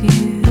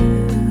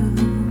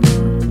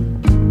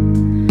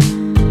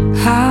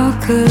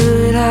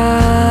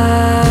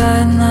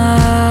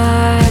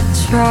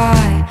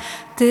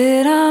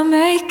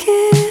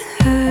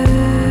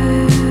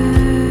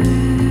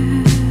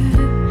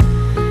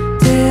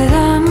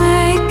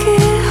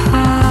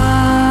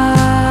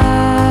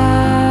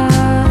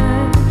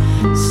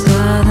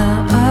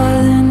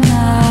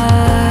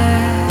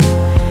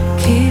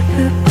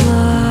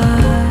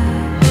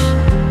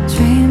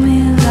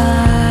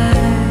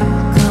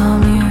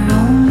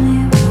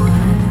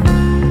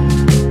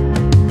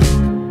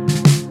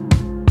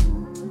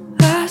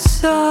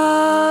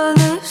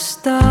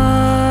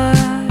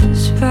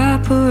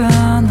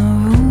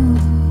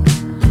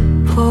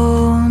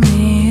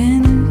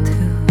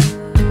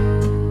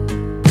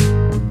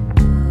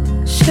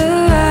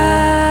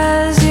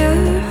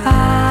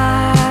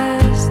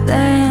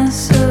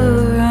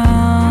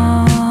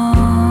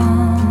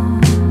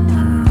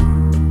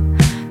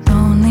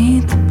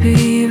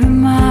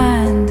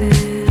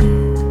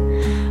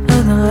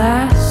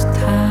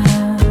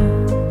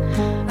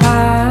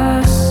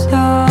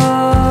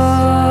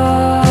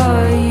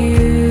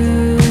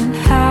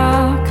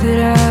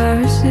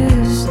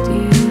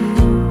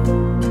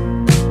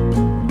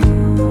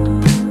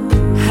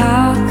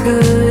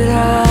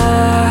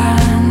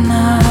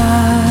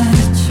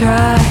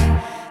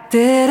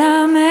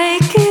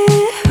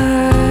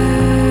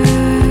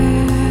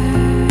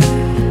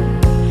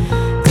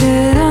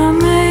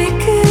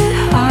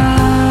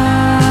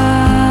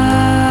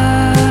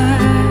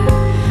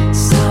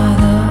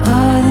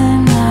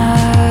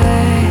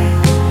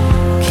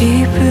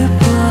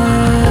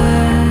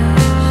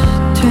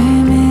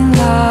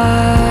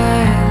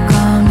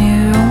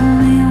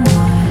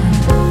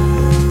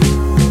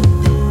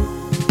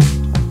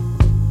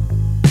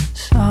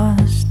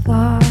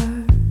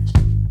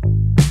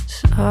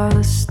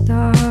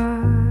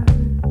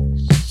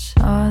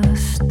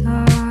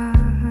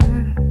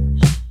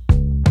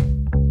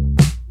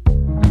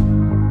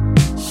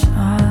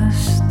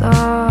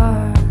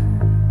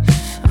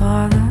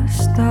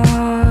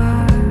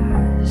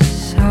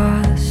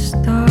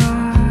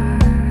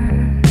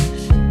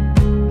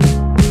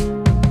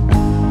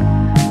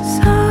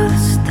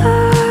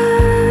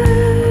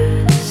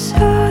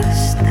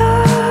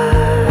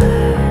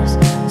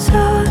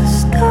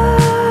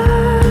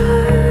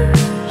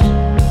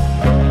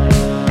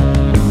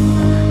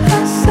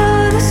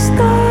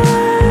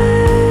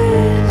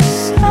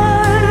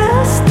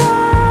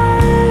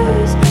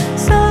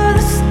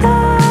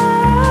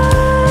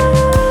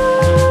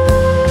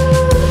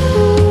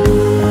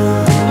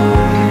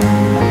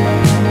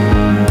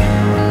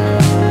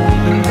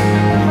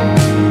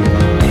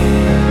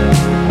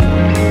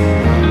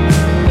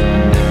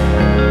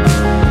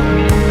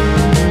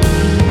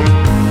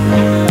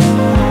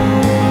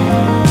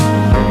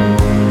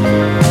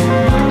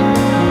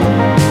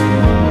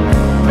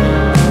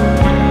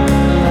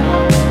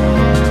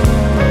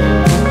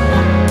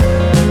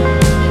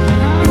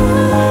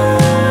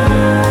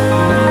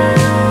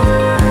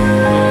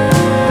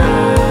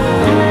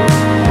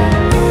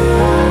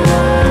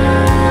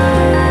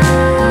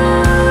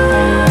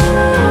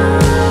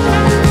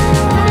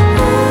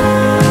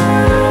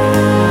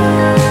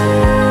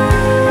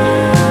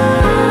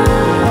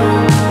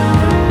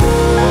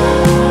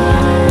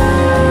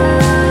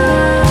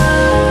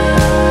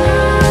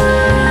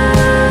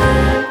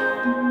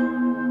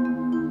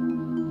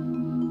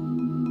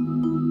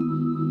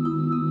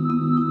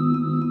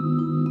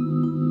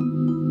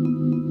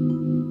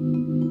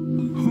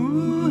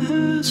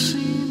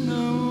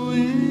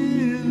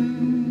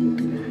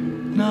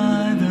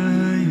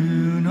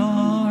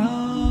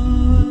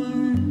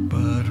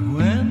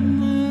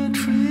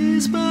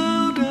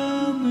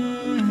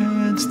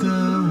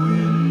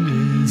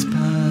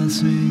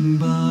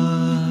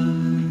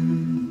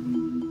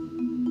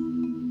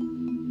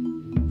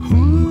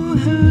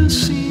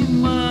 has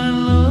seen my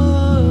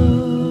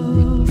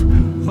love?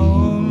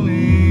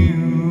 Only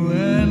you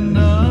and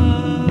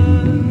I.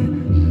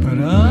 But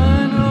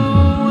I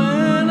know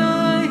when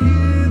I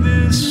hear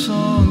this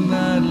song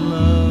that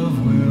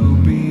love will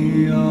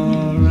be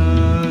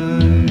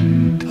alright.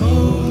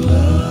 Oh,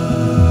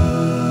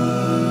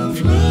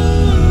 love,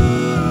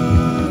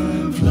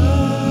 love,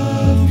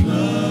 love,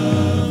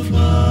 love,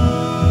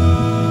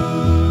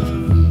 love.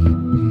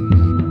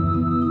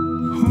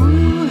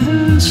 Who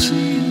has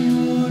seen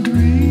your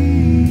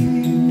dream?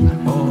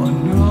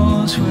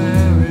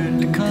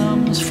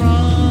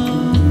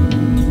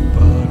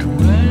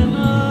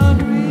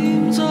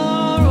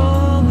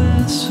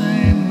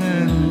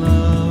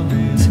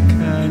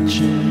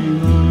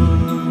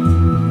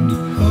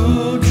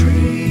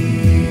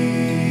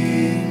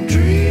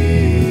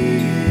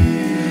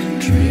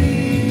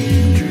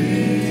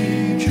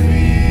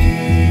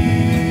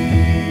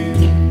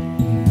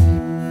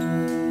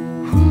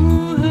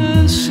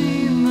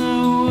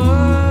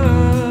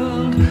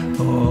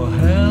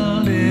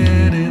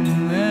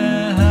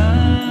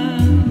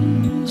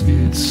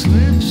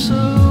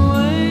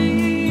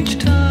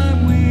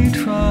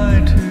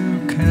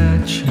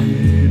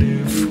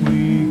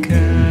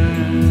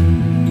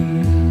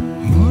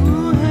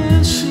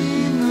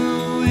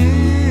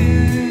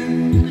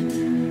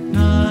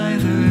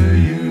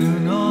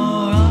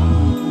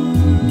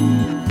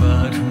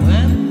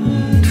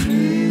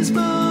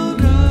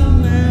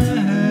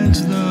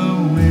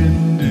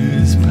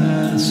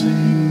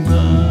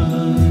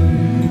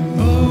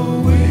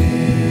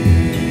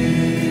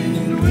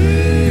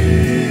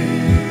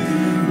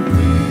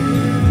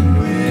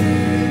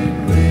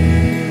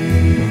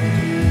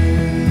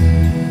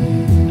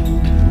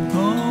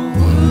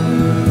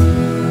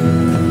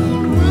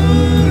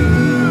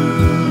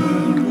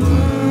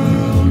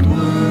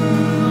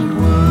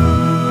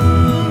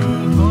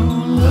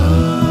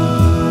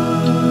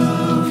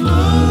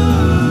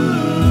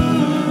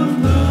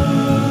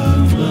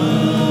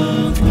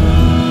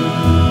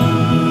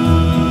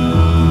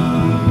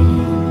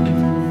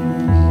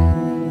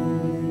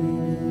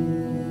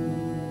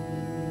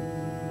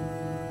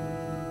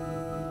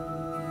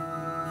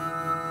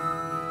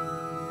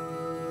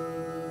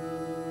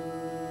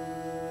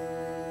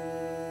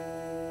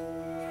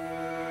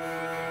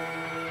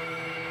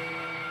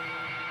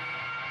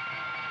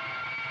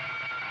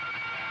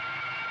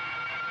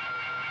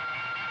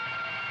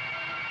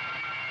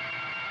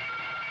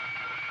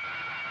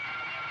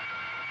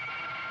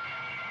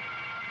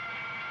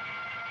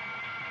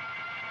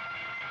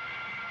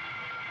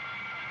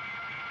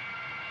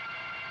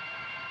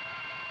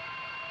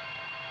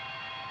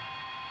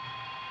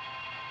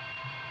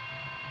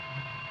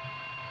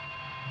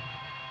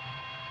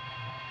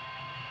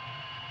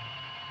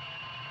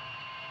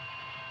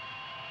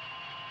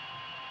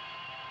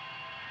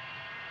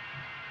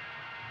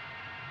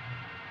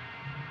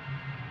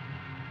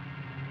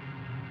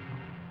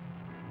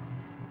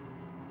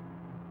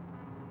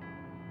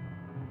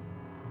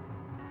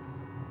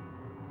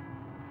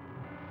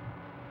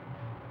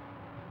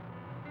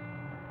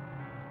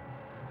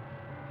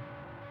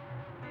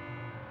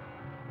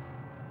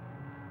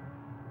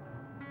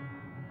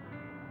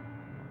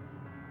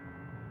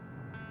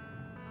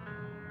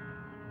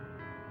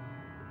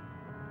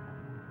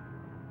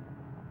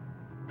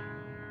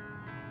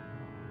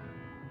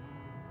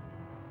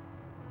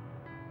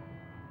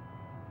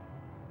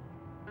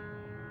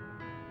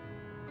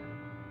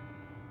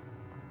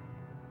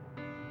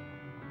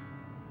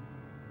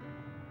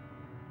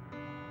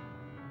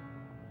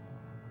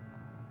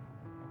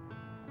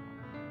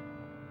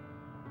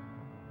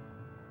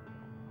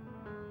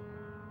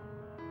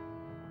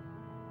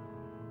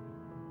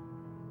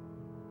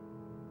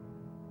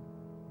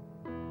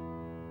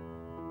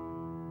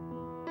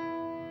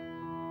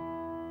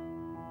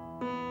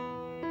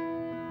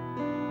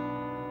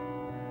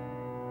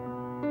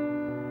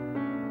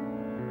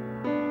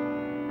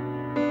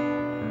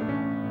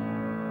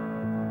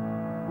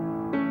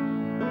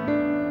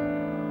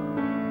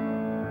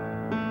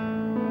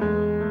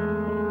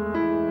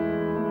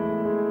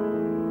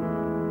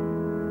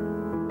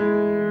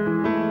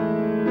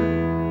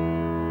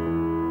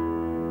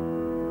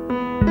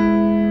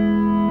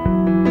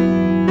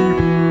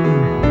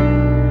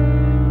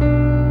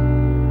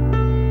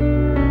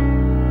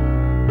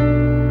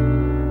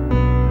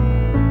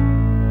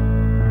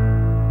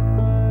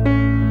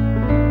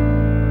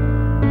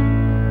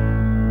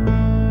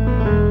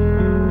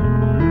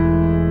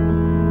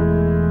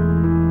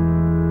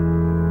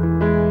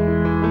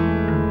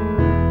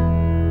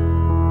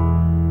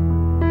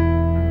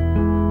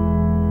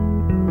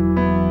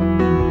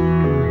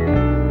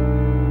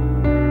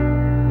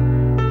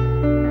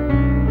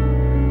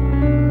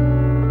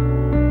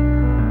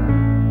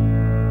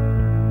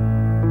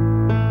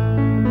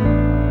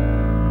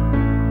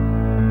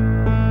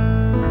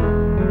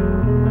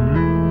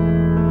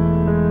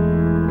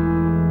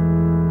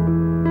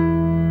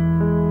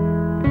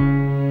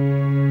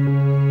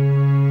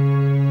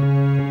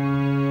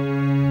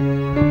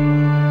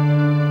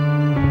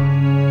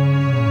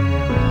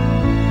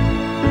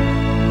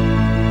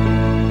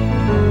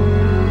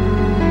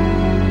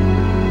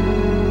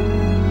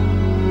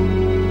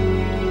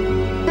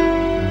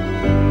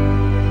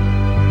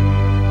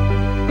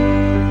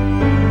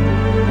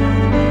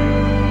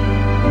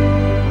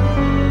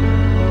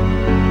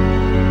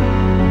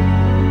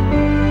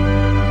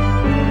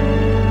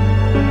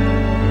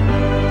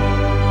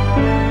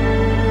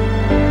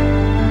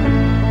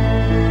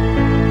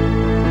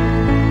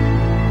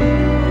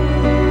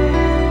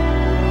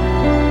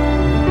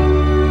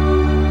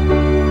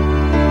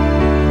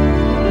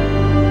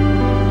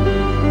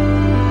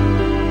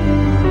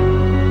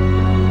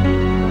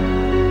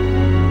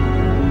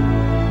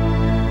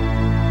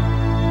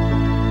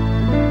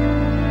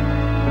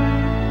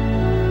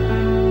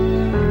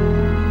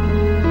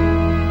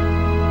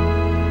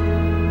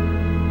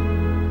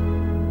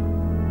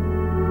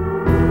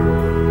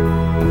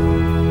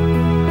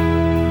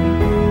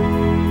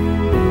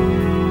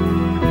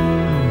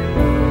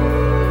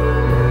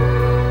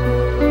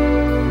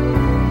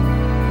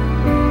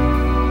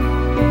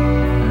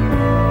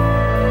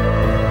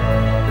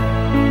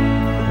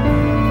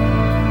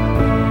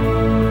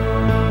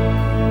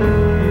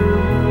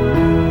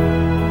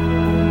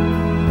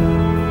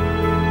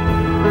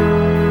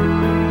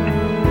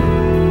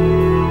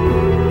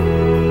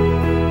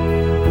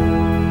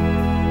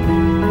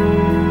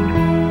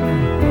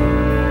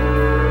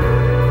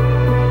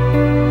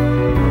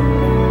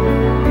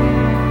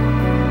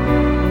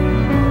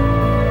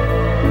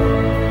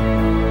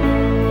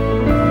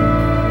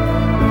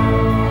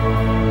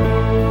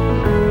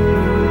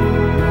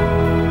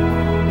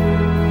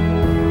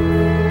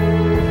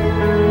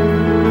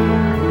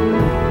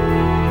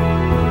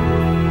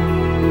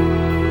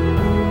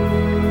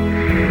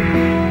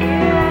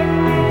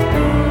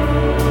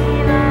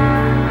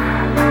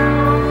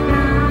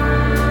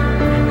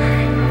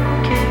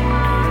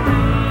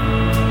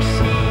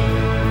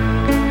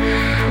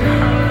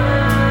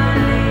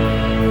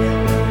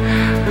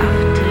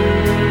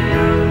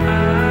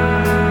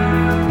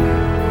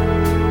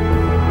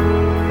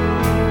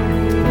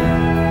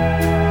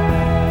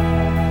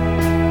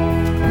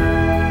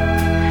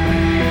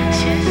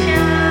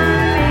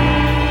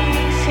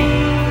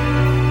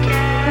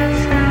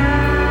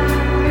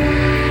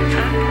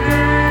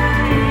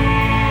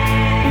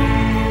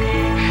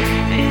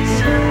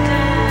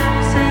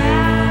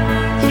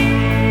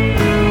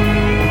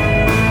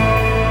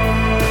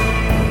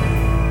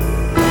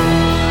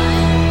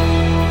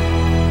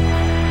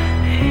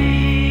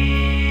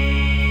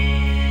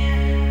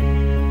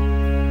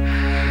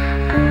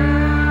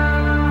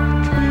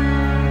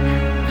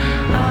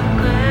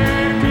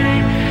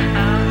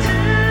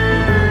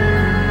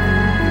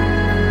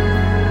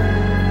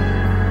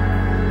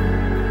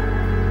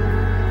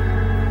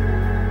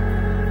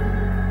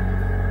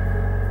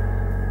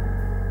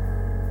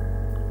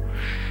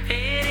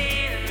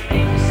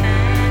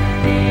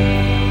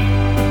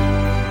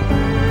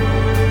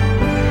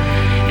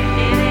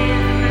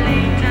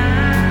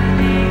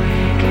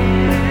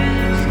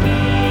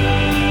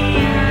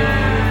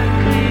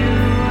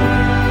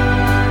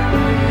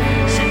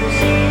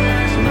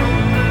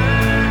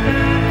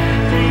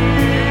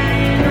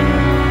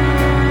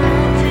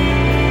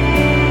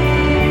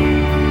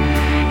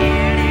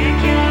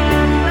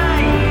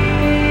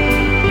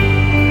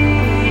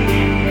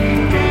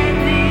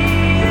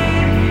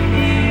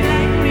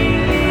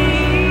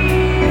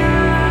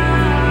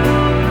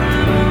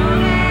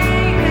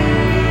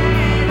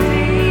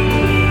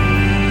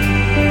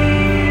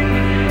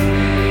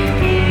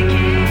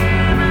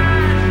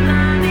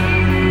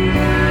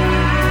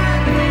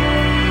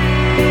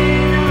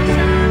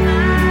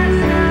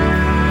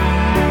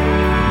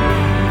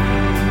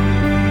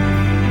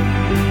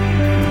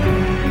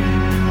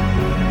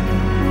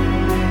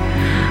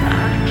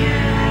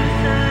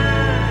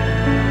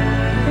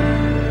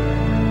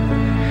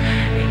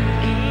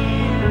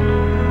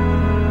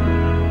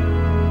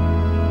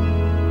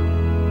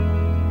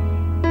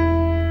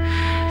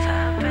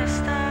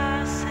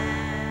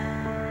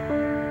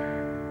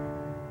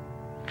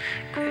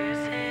 Great